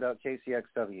of shit about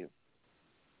KCXW.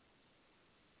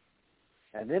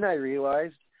 And then I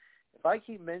realized if I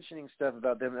keep mentioning stuff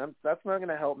about them, that's not going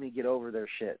to help me get over their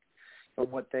shit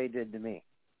and what they did to me.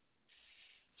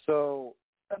 So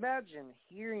imagine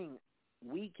hearing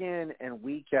week in and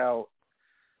week out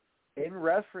in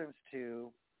references to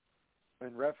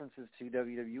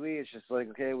WWE. It's just like,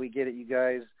 okay, we get it. You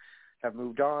guys have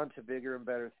moved on to bigger and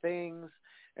better things,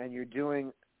 and you're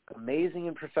doing amazing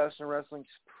in professional wrestling.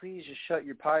 Just please just shut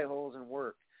your pie holes and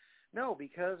work. No,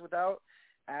 because without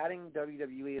adding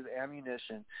WWE as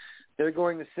ammunition, they're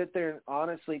going to sit there and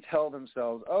honestly tell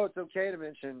themselves, oh, it's okay to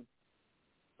mention,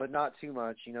 but not too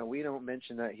much. We don't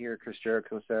mention that here, Chris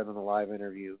Jericho said in the live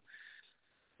interview.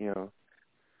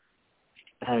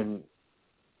 And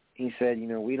he said,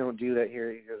 we don't do that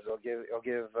here. He goes,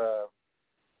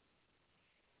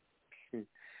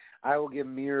 I will give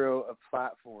Miro a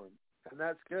platform. And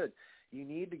that's good. You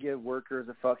need to give workers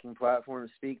a fucking platform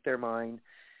to speak their mind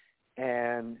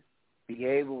and be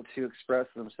able to express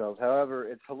themselves. However,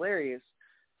 it's hilarious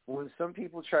when some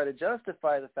people try to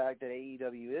justify the fact that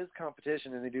AEW is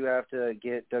competition and they do have to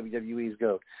get WWE's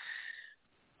goat.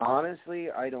 Honestly,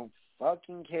 I don't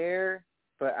fucking care.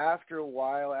 But after a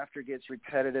while, after it gets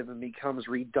repetitive and becomes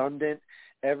redundant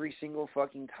every single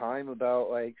fucking time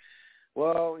about like,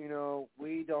 well,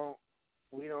 we don't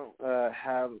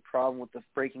have a problem with the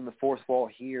breaking the fourth wall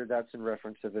here. That's in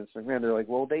reference to Vince McMahon. They're like,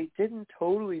 well, they didn't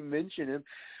totally mention him.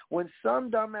 When some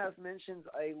dumbass mentions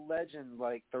a legend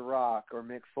like The Rock or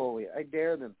Mick Foley, I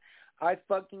dare them. I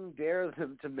fucking dare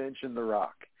them to mention The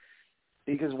Rock.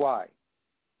 Because why?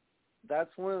 That's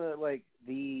one of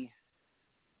the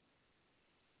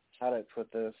how do I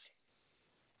put this?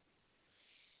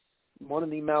 One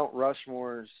of the Mount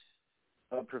Rushmores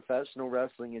of professional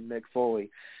wrestling in Mick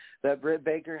Foley that Britt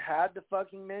Baker had to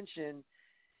fucking mention.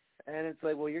 And it's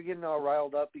like, well, you're getting all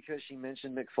riled up because she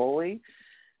mentioned Mick Foley.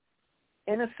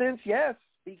 In a sense, yes,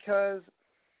 because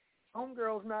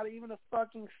Homegirl's not even a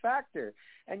fucking factor.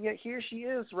 And yet here she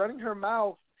is running her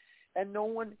mouth, and no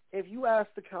one, if you ask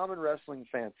the common wrestling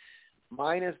fan,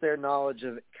 minus their knowledge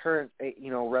of current,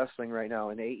 wrestling right now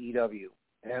in AEW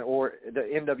or the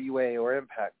NWA or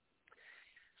Impact,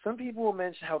 some people will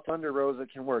mention how Thunder Rosa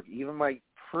can work. Even my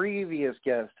previous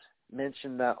guest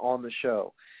mentioned that on the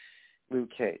show,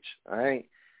 Luke Cage. All right,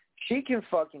 she can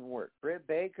fucking work. Britt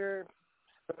Baker,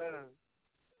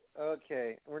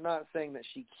 okay, we're not saying that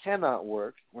she cannot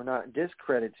work. We're not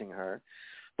discrediting her.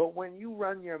 But when you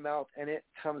run your mouth and it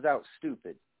comes out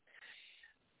stupid,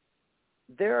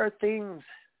 there are things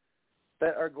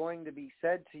that are going to be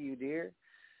said to you, dear,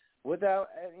 without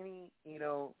any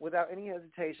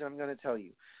hesitation. I'm going to tell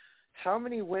you, how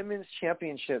many women's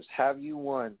championships have you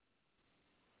won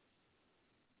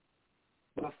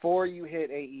before you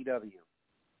hit AEW?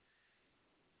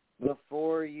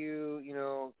 Before you,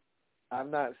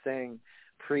 I'm not saying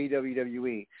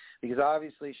pre-WWE, because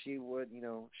obviously she would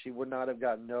not have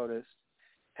gotten noticed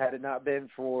had it not been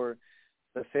for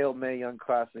the failed Mae Young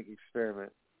Classic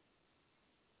experiment.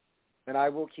 And I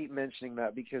will keep mentioning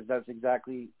that because that's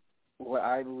exactly what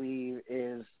I believe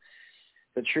is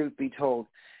the truth be told.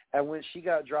 And when she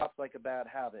got dropped like a bad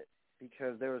habit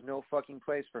because there was no fucking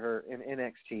place for her in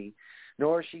NXT,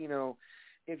 nor she,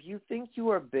 if you think you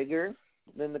are bigger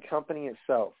than the company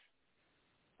itself,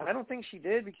 I don't think she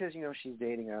did because, she's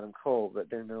dating Adam Cole, but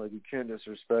then they're like, you can't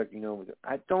disrespect,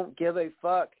 I don't give a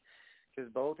fuck. Because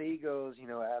both egos,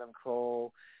 Adam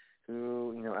Cole,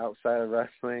 who, outside of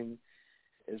wrestling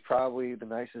is probably the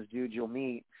nicest dude you'll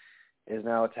meet, is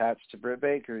now attached to Britt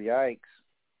Baker. Yikes.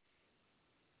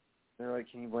 They're like,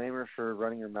 can you blame her for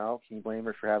running her mouth? Can you blame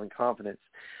her for having confidence?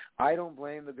 I don't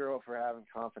blame the girl for having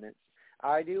confidence.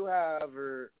 I do,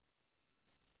 however,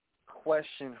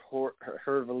 question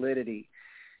her validity.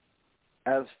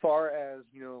 As far as,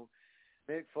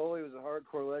 Mick Foley was a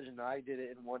hardcore legend. I did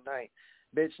it in one night.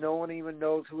 Bitch, no one even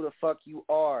knows who the fuck you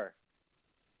are.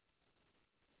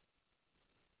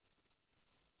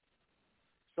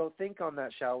 So think on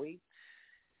that, shall we?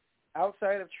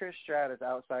 Outside of Trish Stratus,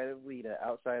 outside of Lita,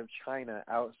 outside of Chyna,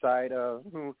 outside of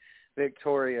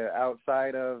Victoria,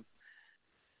 outside of,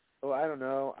 I don't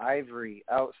know, Ivory,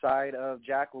 outside of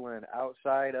Jacqueline,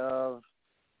 outside of,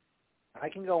 I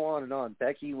can go on and on,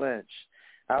 Becky Lynch,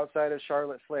 outside of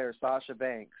Charlotte Flair, Sasha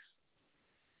Banks,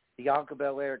 Bianca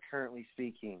Belair currently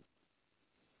speaking.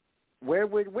 Where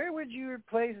would your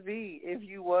place be if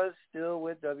you was still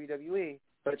with WWE?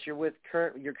 But you're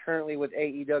currently with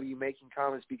AEW making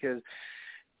comments because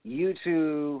you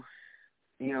two,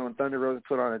 and Thunder Rosa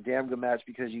put on a damn good match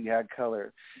because you had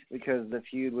color, because the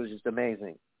feud was just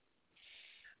amazing.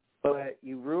 But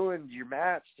you ruined your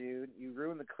match, dude. You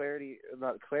ruined the clarity,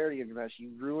 not the clarity of your match. You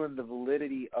ruined the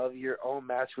validity of your own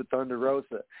match with Thunder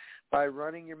Rosa by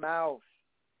running your mouth.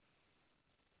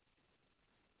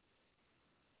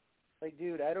 Like,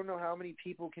 dude, I don't know how many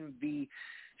people can be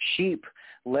sheep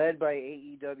led by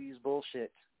AEW's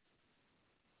bullshit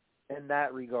in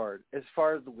that regard. As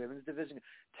far as the women's division,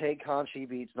 Tay Conchi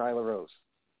beats Nyla Rose.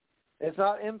 It's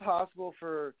not impossible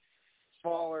for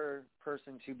smaller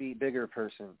person to beat bigger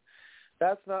person.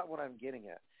 That's not what I'm getting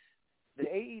at. The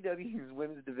AEW's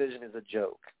women's division is a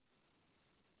joke.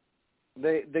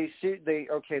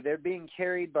 They're being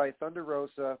carried by Thunder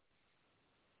Rosa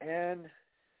and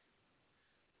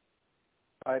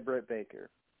by Britt Baker.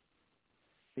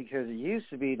 Because it used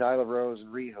to be Nyla Rose and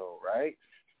Riho, right?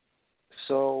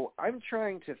 So I'm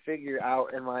trying to figure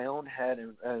out in my own head,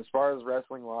 and as far as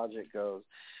wrestling logic goes,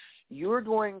 you're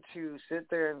going to sit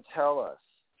there and tell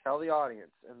the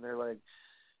audience, and they're like,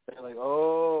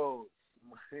 oh,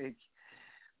 like,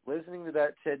 listening to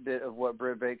that tidbit of what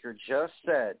Britt Baker just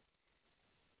said,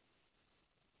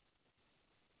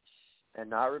 and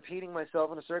not repeating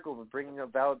myself in a circle, but bringing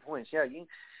up valid points. Yeah,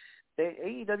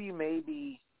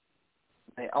 AEW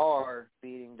they are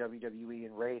beating WWE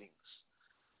in ratings.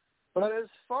 But as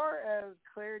far as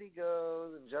clarity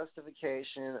goes and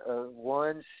justification of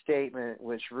one statement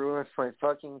which ruined my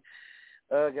fucking,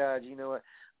 oh God, you know what?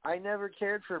 I never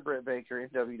cared for Britt Baker in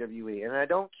WWE, and I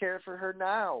don't care for her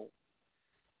now.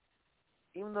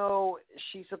 Even though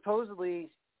she supposedly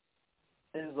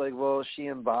is like, well, she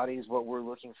embodies what we're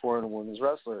looking for in a women's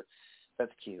wrestler.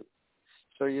 That's cute.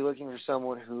 So you're looking for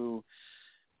someone who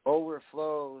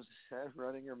overflows and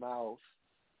running her mouth.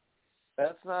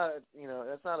 That's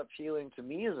not appealing to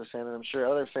me as a fan, and I'm sure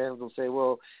other fans will say,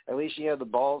 well, at least she had the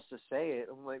balls to say it.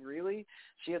 I'm like, really?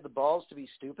 She had the balls to be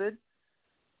stupid?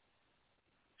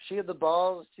 She had the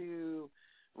balls to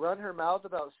run her mouth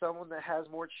about someone that has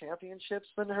more championships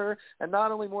than her, and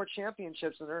not only more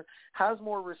championships than her, has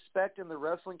more respect in the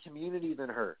wrestling community than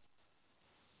her.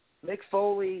 Mick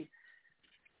Foley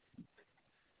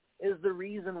is the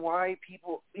reason why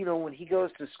people, when he goes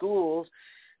to schools,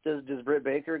 does Britt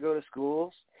Baker go to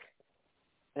schools?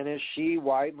 And is she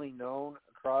widely known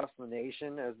across the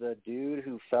nation as the dude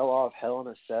who fell off Hell in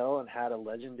a Cell and had a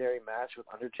legendary match with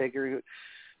Undertaker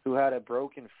who had a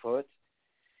broken foot?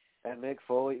 And Mick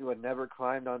Foley, who had never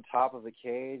climbed on top of a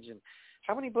cage? And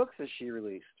how many books has she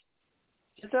released?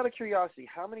 Just out of curiosity,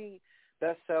 how many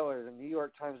bestsellers and New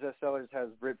York Times bestsellers has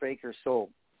Britt Baker sold?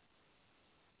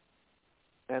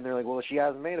 And they're like, well, she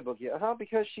hasn't made a book yet.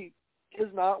 Because she is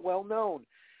not well known.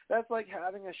 That's like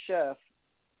having a chef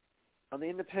on the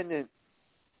independent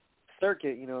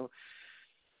circuit,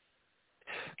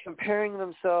 comparing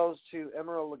themselves to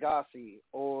Emeril Lagasse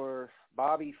or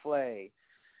Bobby Flay,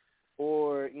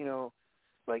 or,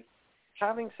 like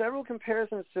having several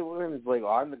comparisons to women. It's like, oh,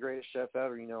 I'm the greatest chef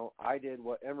ever. I did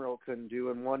what Emeril couldn't do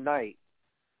in one night.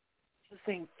 It's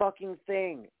the same fucking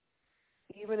thing.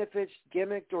 Even if it's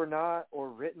gimmicked or not, or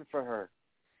written for her.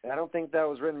 And I don't think that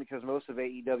was written because most of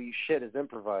AEW shit is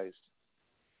improvised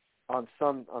on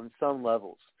some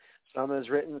levels. Some is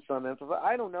written, some improvised.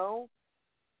 I don't know.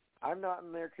 I'm not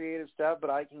in their creative stuff,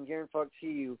 but I can guarantee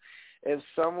you, if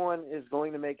someone is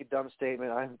going to make a dumb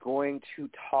statement, I'm going to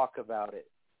talk about it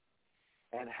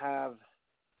and have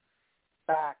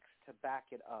facts to back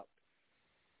it up.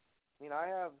 I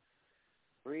have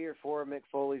 3 or 4 of Mick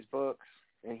Foley's books,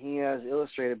 and he has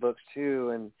illustrated books too,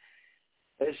 and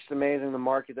it's just amazing the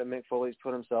market that Mick Foley's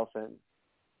put himself in.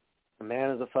 The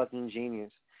man is a fucking genius.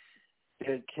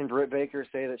 Can Britt Baker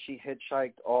say that she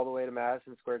hitchhiked all the way to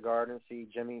Madison Square Garden to see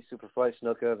Jimmy Superfly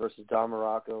Snuka versus Don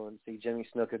Morocco and see Jimmy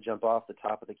Snuka jump off the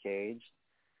top of the cage?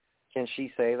 Can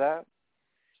she say that?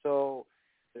 So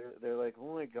They're like,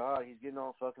 oh my God, he's getting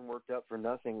all fucking worked up for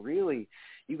nothing. Really,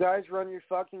 you guys run your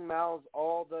fucking mouths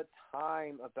all the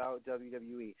time about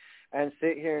WWE and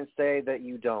sit here and say that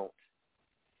you don't,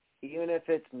 even if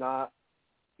it's not,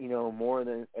 more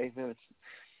than, even if it's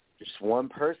just one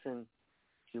person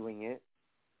doing it.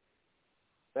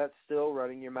 That's still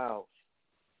running your mouth.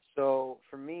 So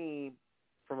for me,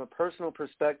 from a personal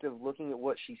perspective, looking at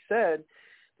what she said,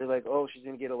 they're like, oh, she's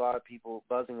going to get a lot of people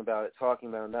buzzing about it, talking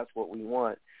about it, and that's what we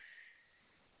want.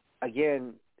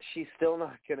 Again, she's still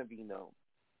not going to be known.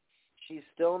 She's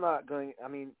still not going –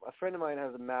 a friend of mine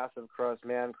has a massive crush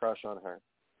on her.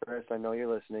 Chris, I know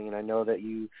you're listening, and I know that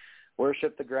you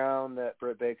worship the ground that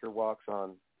Britt Baker walks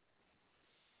on.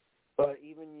 But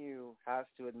even you have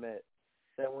to admit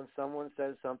that when someone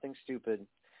says something stupid,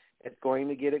 it's going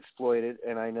to get exploited,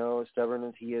 and I know, as stubborn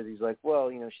as he is, he's like,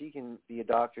 well, she can be a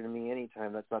doctor to me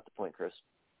anytime. That's not the point, Chris.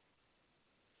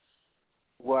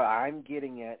 What I'm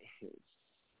getting at is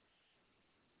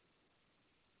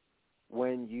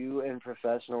when you in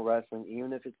professional wrestling,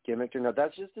 even if it's gimmicked or not,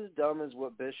 that's just as dumb as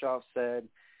what Bischoff said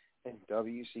in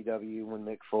WCW when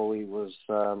Mick Foley was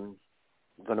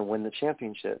going to win the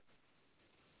championship.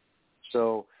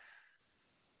 So,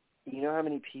 you know how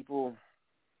many people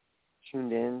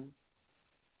tuned in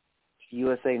to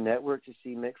USA Network to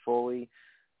see Mick Foley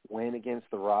win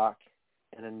against The Rock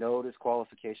in a no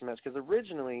disqualification match? Because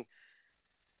originally,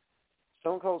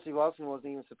 Stone Cold Steve Austin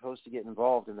wasn't even supposed to get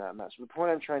involved in that match. The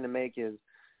point I'm trying to make is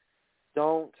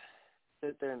don't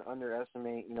sit there and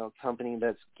underestimate, a company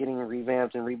that's getting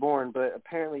revamped and reborn, but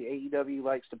apparently AEW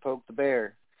likes to poke the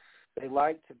bear. They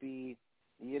like to be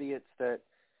the idiots that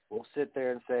will sit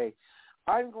there and say,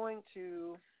 I'm going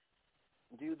to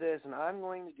do this and I'm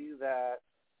going to do that,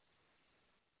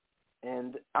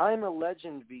 and I'm a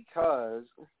legend because,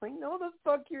 like, no the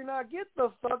fuck you're not. Get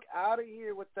the fuck out of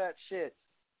here with that shit.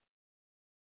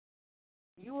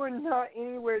 You are not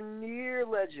anywhere near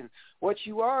legend. What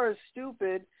you are is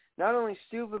stupid. Not only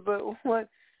stupid, but what?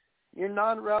 You're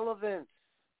non-relevant.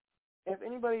 If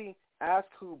anybody asks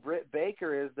who Britt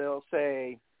Baker is, they'll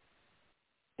say,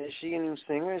 is she a new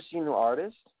singer? Is she a new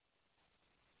artist?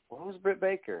 Well, who's Britt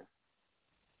Baker?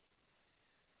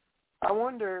 I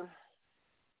wonder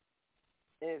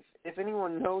if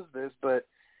anyone knows this, but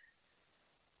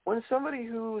when somebody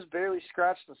who's barely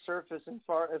scratched the surface as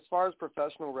far as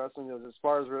professional wrestling goes, as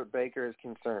far as Britt Baker is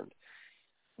concerned,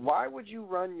 why would you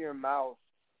run your mouth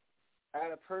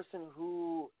at a person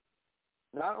who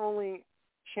not only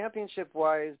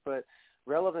championship-wise but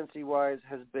relevancy-wise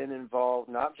has been involved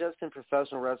not just in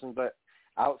professional wrestling but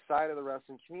outside of the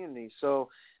wrestling community? So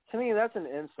to me, that's an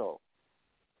insult.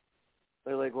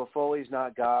 They're like, well, Foley's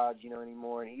not God,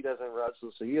 anymore, and he doesn't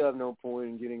wrestle, so you have no point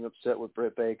in getting upset with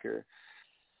Britt Baker.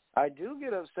 I do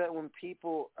get upset when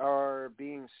people are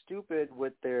being stupid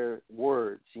with their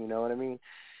words, you know what I mean?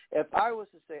 If I was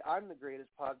to say I'm the greatest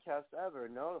podcast ever,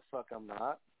 no, the fuck I'm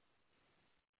not.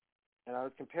 And I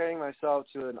was comparing myself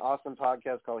to an awesome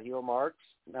podcast called Heel Marks.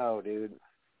 No, dude.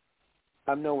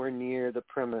 I'm nowhere near the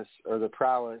premise or the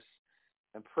prowess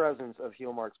and presence of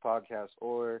Heel Marks podcast,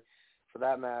 or for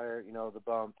that matter, the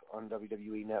Bump on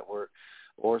WWE Network,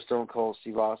 or Stone Cold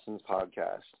Steve Austin's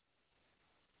podcast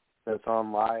that's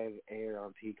on live air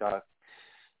on Peacock,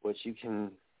 which you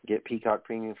can get Peacock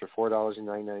Premium for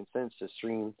 $4.99 to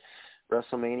stream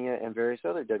WrestleMania and various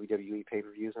other WWE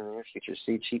pay-per-views in the near future.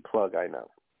 See, cheap plug, I know.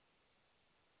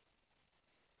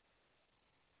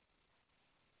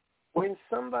 When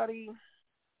somebody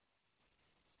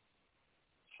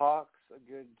talks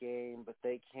a good game, but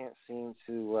they can't seem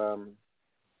to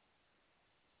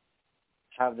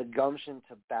have the gumption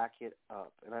to back it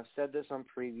up, and I've said this on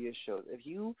previous shows, if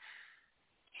you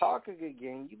talk a good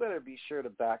game, you better be sure to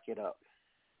back it up.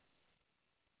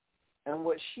 And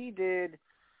what she did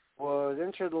was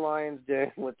enter the Lion's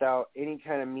Den without any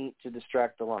kind of meat to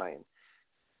distract the Lion.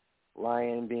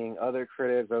 Lion being other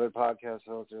critics, other podcast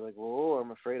hosts, are like, well,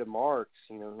 I'm afraid of Marks,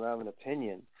 who have an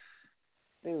opinion.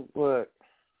 Hey, look,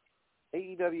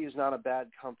 AEW is not a bad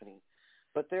company,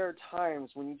 but there are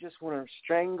times when you just want to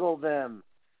strangle them.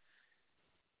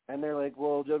 And they're like,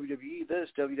 well, WWE this,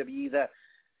 WWE that.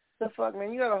 The fuck,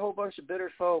 man, you got a whole bunch of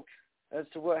bitter folk as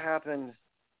to what happened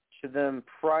to them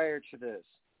prior to this.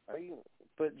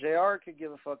 But JR could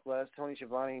give a fuck less. Tony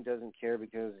Schiavone doesn't care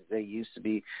because they used to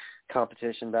be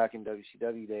competition back in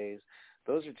WCW days.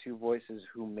 Those are two voices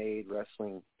who made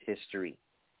wrestling history.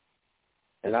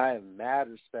 And I have mad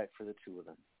respect for the two of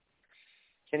them.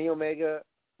 Kenny Omega,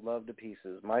 love to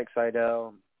pieces. Mike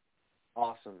Sydal,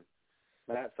 awesome.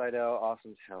 Matt Sydal,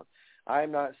 awesome talent.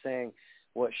 I'm not saying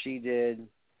what she did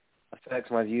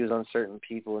affects my views on certain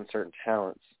people and certain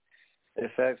talents. It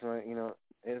affects my,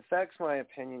 It affects my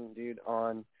opinion, dude,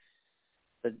 on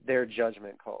their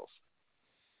judgment calls.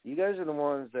 You guys are the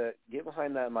ones that get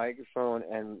behind that microphone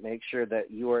and make sure that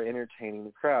you are entertaining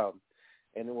the crowd.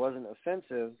 And it wasn't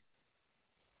offensive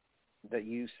that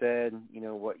you said,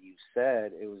 what you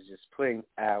said. It was just plain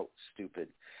out stupid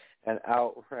and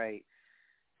outright.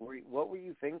 What were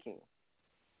you thinking?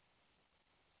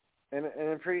 And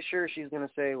I'm pretty sure she's going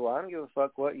to say, well, I don't give a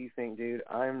fuck what you think, dude.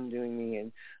 I'm doing me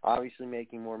and obviously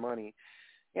making more money.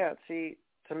 Yeah, see,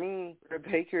 to me, Britt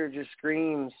Baker just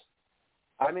screams,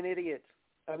 I'm an idiot.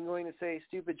 I'm going to say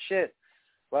stupid shit.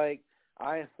 Like,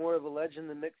 I am more of a legend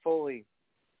than Mick Foley.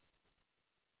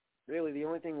 Really, the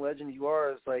only thing legend you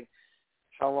are is, like,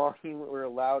 how long you were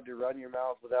allowed to run your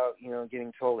mouth without,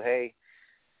 getting told, hey,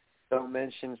 don't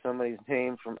mention somebody's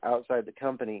name from outside the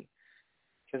company.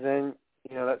 Because then,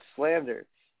 that's slander.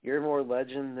 You're more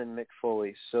legend than Mick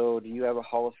Foley. So do you have a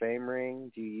Hall of Fame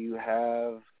ring? Do you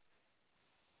have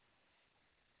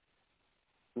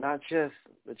not just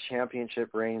the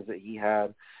championship reigns that he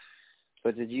had,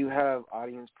 but did you have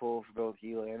audience pull for both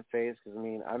heel and face? Because,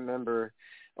 I remember,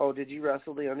 did you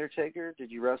wrestle The Undertaker? Did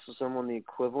you wrestle someone the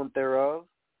equivalent thereof?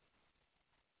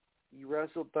 You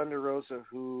wrestled Thunder Rosa,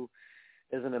 who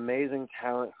is an amazing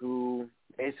talent, who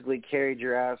basically carried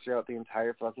your ass throughout the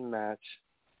entire fucking match.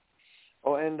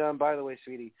 Oh, and by the way,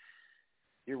 sweetie,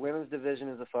 your women's division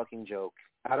is a fucking joke.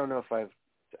 I don't know if I've...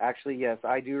 Actually, yes,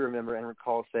 I do remember and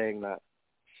recall saying that.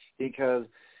 Because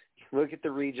look at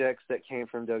the rejects that came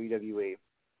from WWE.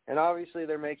 And obviously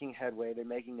they're making headway. They're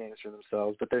making names for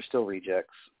themselves, but they're still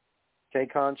rejects. Tay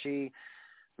Conchi,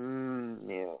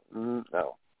 no.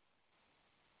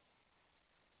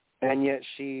 And yet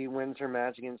she wins her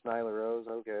match against Nyla Rose.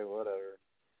 Okay, whatever.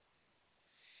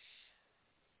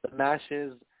 The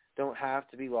matches don't have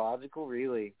to be logical,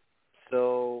 really.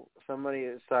 So somebody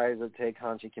the size of Tay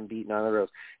Conchi can beat Nyla Rose.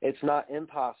 It's not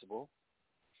impossible.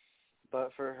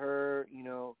 But for her,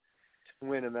 to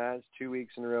win a match 2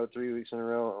 weeks in a row, 3 weeks in a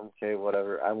row, okay,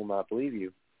 whatever, I will not believe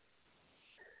you.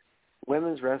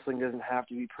 Women's wrestling doesn't have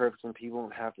to be perfect and people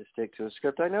don't have to stick to a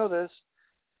script. I know this.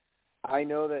 I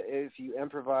know that if you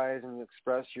improvise and you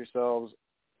express yourselves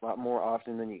a lot more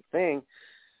often than you think,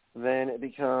 then it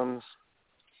becomes,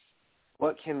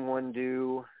 what can one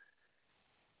do,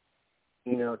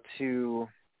 to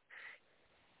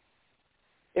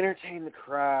entertain the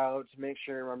crowd, to make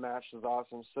sure my match was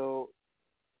awesome. So,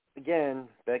 again,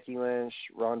 Becky Lynch,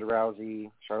 Ronda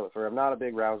Rousey, Charlotte Flair. I'm not a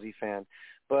big Rousey fan,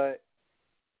 but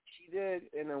she did,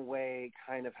 in a way,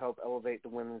 kind of help elevate the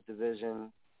women's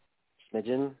division.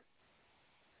 Smidgen.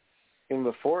 Even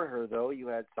before her, though, you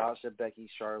had Sasha, Becky,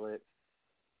 Charlotte,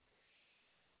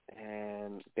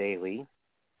 and Bayley.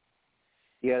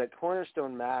 You had a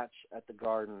cornerstone match at the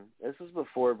Garden. This was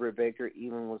before Britt Baker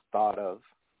even was thought of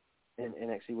in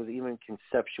NXT, was even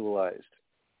conceptualized.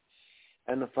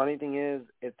 And the funny thing is,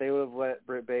 if they would have let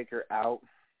Britt Baker out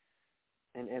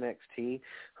in NXT,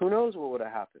 who knows what would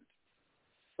have happened.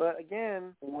 But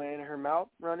again, when her mouth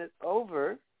run it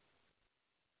over,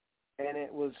 and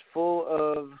it was full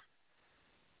of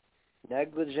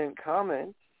negligent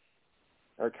comments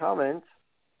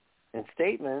and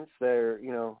statements that are,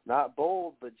 not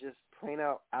bold, but just plain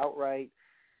out outright,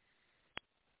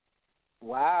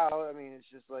 wow. It's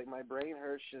just like my brain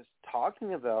hurts just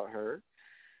talking about her.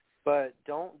 But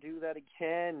don't do that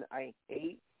again. I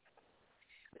hate...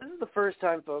 This is the first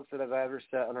time, folks, that I've ever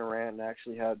sat on a rant and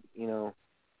actually had,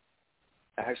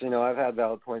 Actually, no, I've had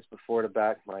valid points before to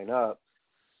back mine up.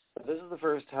 But this is the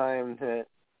first time that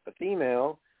a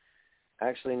female...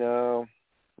 Actually, no,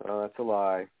 that's a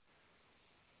lie.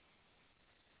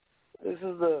 This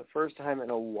is the first time in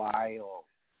a while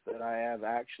that I have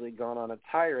actually gone on a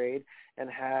tirade and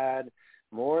had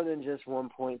more than just one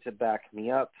point to back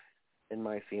me up in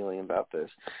my feeling about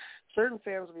this. Certain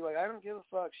fans will be like, I don't give a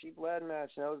fuck. She bled match.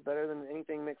 That was better than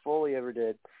anything Mick Foley ever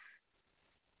did.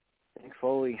 Mick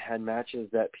Foley had matches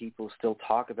that people still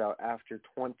talk about after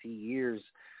 20 years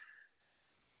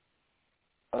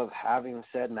of having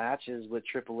said matches with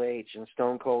Triple H and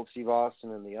Stone Cold Steve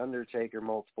Austin and The Undertaker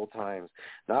multiple times.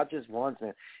 Not just once,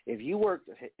 man. If you worked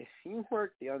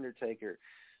The Undertaker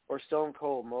or Stone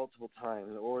Cold multiple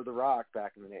times, or The Rock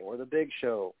back in the day, or The Big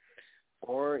Show,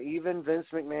 or even Vince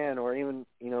McMahon, or even,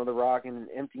 The Rock in an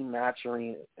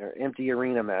empty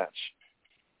arena match,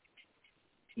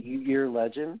 you're a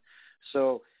legend.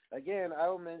 So, again, I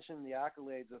will mention the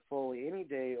accolades of Foley any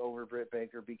day over Britt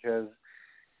Baker because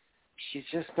she's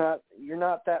just not, you're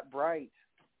not that bright.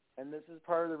 And this is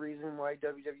part of the reason why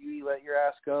WWE let your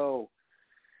ass go,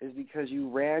 is because you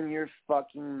ran your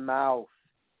fucking mouth.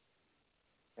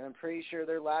 And I'm pretty sure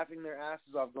they're laughing their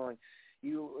asses off going,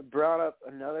 you brought up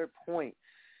another point.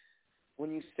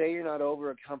 when you say you're not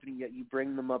over a company, yet you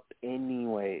bring them up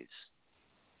anyways,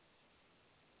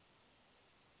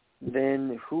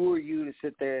 then who are you to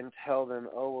sit there and tell them,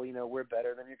 oh, well, you know, we're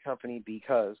better than your company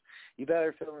because you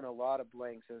better fill in a lot of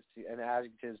blanks as to, and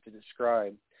adjectives to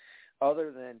describe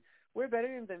other than we're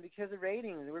better than them because of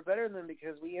ratings. We're better than them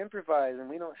because we improvise and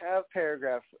we don't have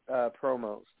paragraph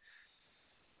promos.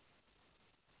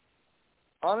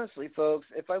 Honestly, folks,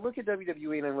 if I look at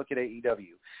WWE and I look at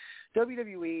AEW,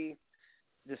 WWE,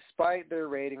 despite their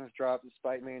ratings drop,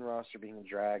 despite main roster being a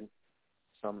drag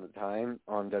some of the time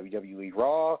on WWE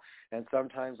Raw and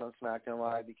sometimes on SmackDown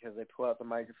Live because they pull out the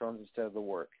microphones instead of the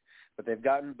work. But they've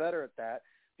gotten better at that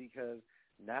because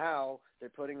now they're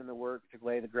putting in the work to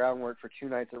lay the groundwork for 2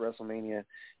 nights at WrestleMania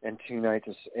and 2 nights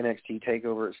of NXT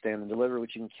TakeOver at Stand and Deliver,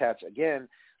 which you can catch, again,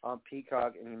 on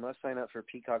Peacock, and you must sign up for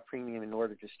Peacock Premium in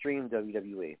order to stream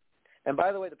WWE. And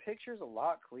by the way, the picture's a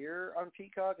lot clearer on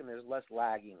Peacock, and there's less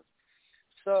lagging.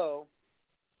 So,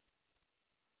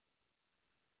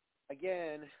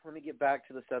 again, let me get back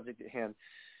to the subject at hand.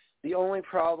 The only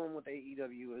problem with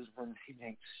AEW is when they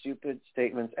make stupid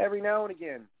statements every now and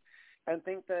again and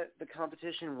think that the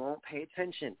competition won't pay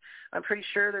attention. I'm pretty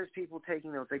sure there's people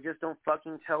taking notes. They just don't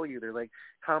fucking tell you. They're like,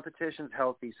 competition's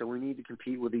healthy, so we need to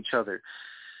compete with each other.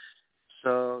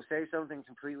 So say something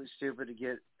completely stupid to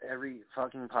get every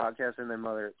fucking podcast and their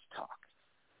mother to talk.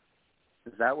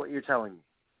 Is that what you're telling me?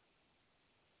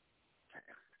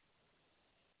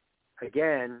 Okay.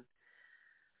 Again,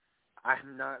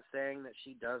 I'm not saying that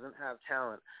she doesn't have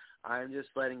talent. I'm just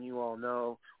letting you all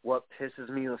know what pisses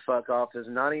me the fuck off is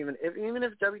not even if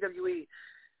WWE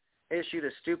issued a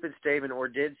stupid statement or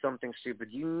did something stupid,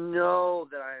 you know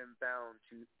that I am bound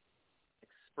to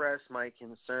express my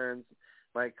concerns,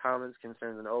 my comments,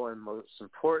 concerns, and most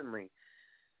importantly,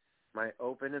 my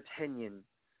open opinion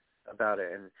about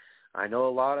it. And I know a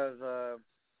lot of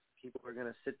people are going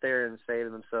to sit there and say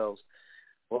to themselves,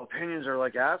 well, opinions are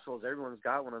like assholes. Everyone's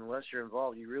got one. Unless you're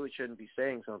involved, you really shouldn't be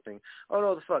saying something. Oh,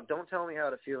 no, the fuck. Don't tell me how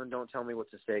to feel and don't tell me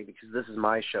what to say because this is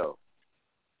my show.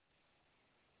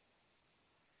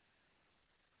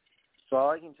 So all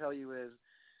I can tell you is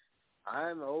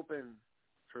I'm open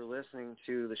for listening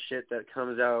to the shit that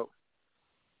comes out,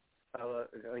 a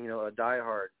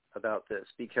diehard about this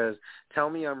because tell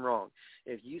me I'm wrong.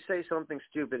 If you say something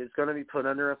stupid, it's going to be put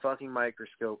under a fucking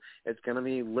microscope. It's going to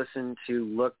be listened to,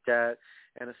 looked at,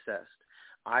 and assessed.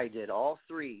 I did all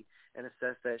 3 and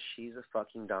assessed that she's a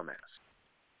fucking dumbass.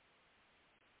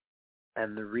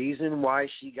 And the reason why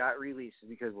she got released is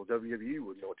because, well, WWE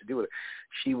wouldn't know what to do with it.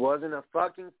 She wasn't a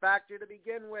fucking factor to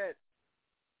begin with.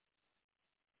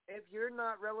 If you're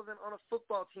not relevant on a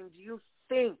football team, do you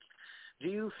think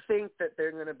that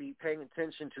they're going to be paying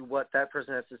attention to what that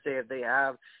person has to say if they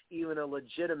have even a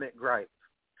legitimate gripe?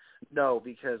 No,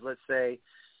 because let's say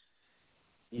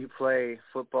you play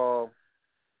football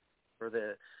for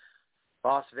the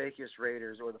Las Vegas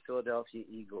Raiders or the Philadelphia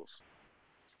Eagles,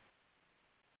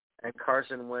 and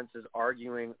Carson Wentz is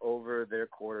arguing over their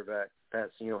quarterback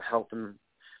that's, helping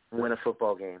win a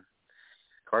football game.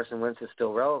 Carson Wentz is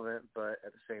still relevant, but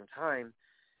at the same time,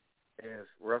 if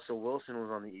Russell Wilson was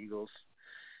on the Eagles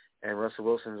and Russell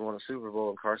Wilson's won a Super Bowl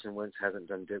and Carson Wentz hasn't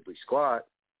done diddly squat,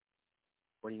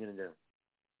 what are you going to do?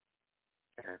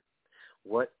 Okay.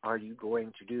 What are you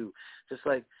going to do? Just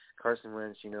like Carson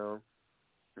Wentz,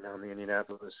 now in the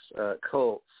Indianapolis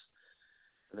Colts,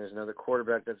 and there's another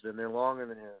quarterback that's been there longer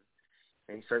than him,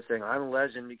 and he starts saying, I'm a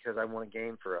legend because I won a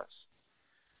game for us.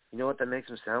 You know what that makes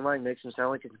him sound like? It makes him sound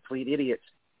like a complete idiot.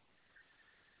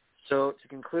 So to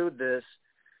conclude this,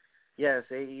 yes,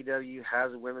 AEW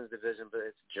has a women's division, but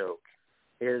it's a joke.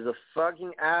 It is a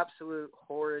fucking absolute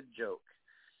horrid joke.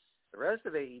 The rest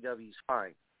of AEW is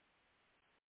fine.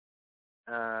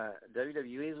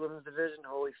 WWE's women's division,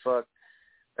 holy fuck,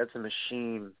 that's a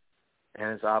machine,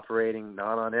 and it's operating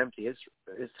not on empty. It's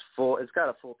full. It's got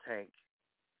a full tank.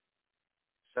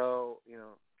 So,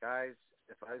 guys,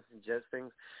 if I suggest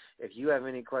things, if you have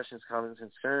any questions, comments,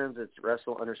 concerns, it's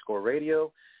Wrestle_radio.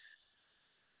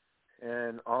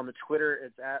 And on the Twitter,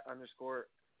 it's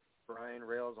 @_Brian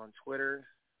Rails on Twitter.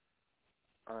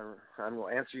 I will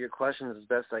answer your questions as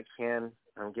best I can.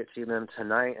 I'll get to them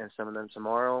tonight and some of them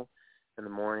tomorrow in the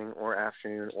morning or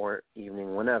afternoon or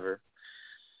evening, whenever.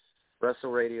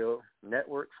 Wrestle Radio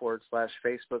Network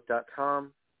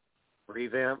 /Facebook.com.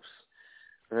 Revamps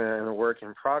and a work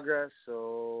in progress.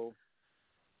 So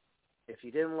if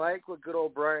you didn't like what good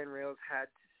old Brian Rails had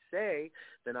to say,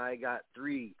 then I got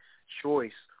 3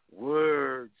 choice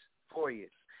words for you.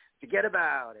 Forget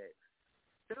about it.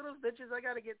 Toodles, bitches, I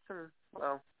got to get some,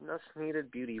 much needed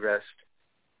beauty rest.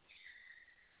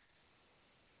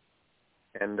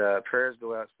 And prayers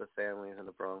go out to the families in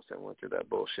the Bronx that went through that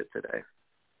bullshit today.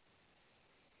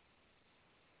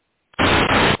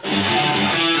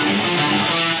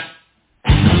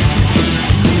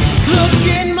 Look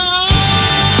in my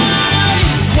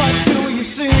eyes, what do you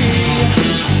see?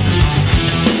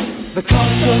 The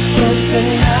cost of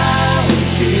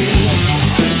personality.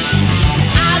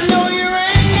 I know your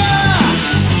anger,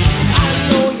 I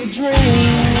know your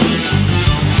dreams.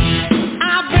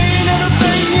 I've been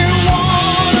everything you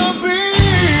wanna be.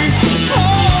 Oh,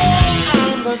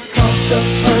 I'm the cost of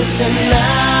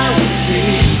personality.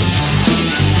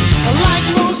 Like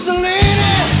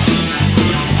Mussolini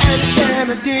and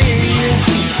Kennedy,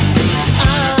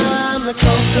 I'm the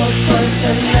coast of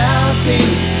personality,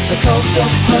 the coast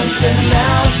of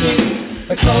personality,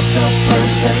 the coast of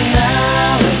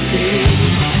personality.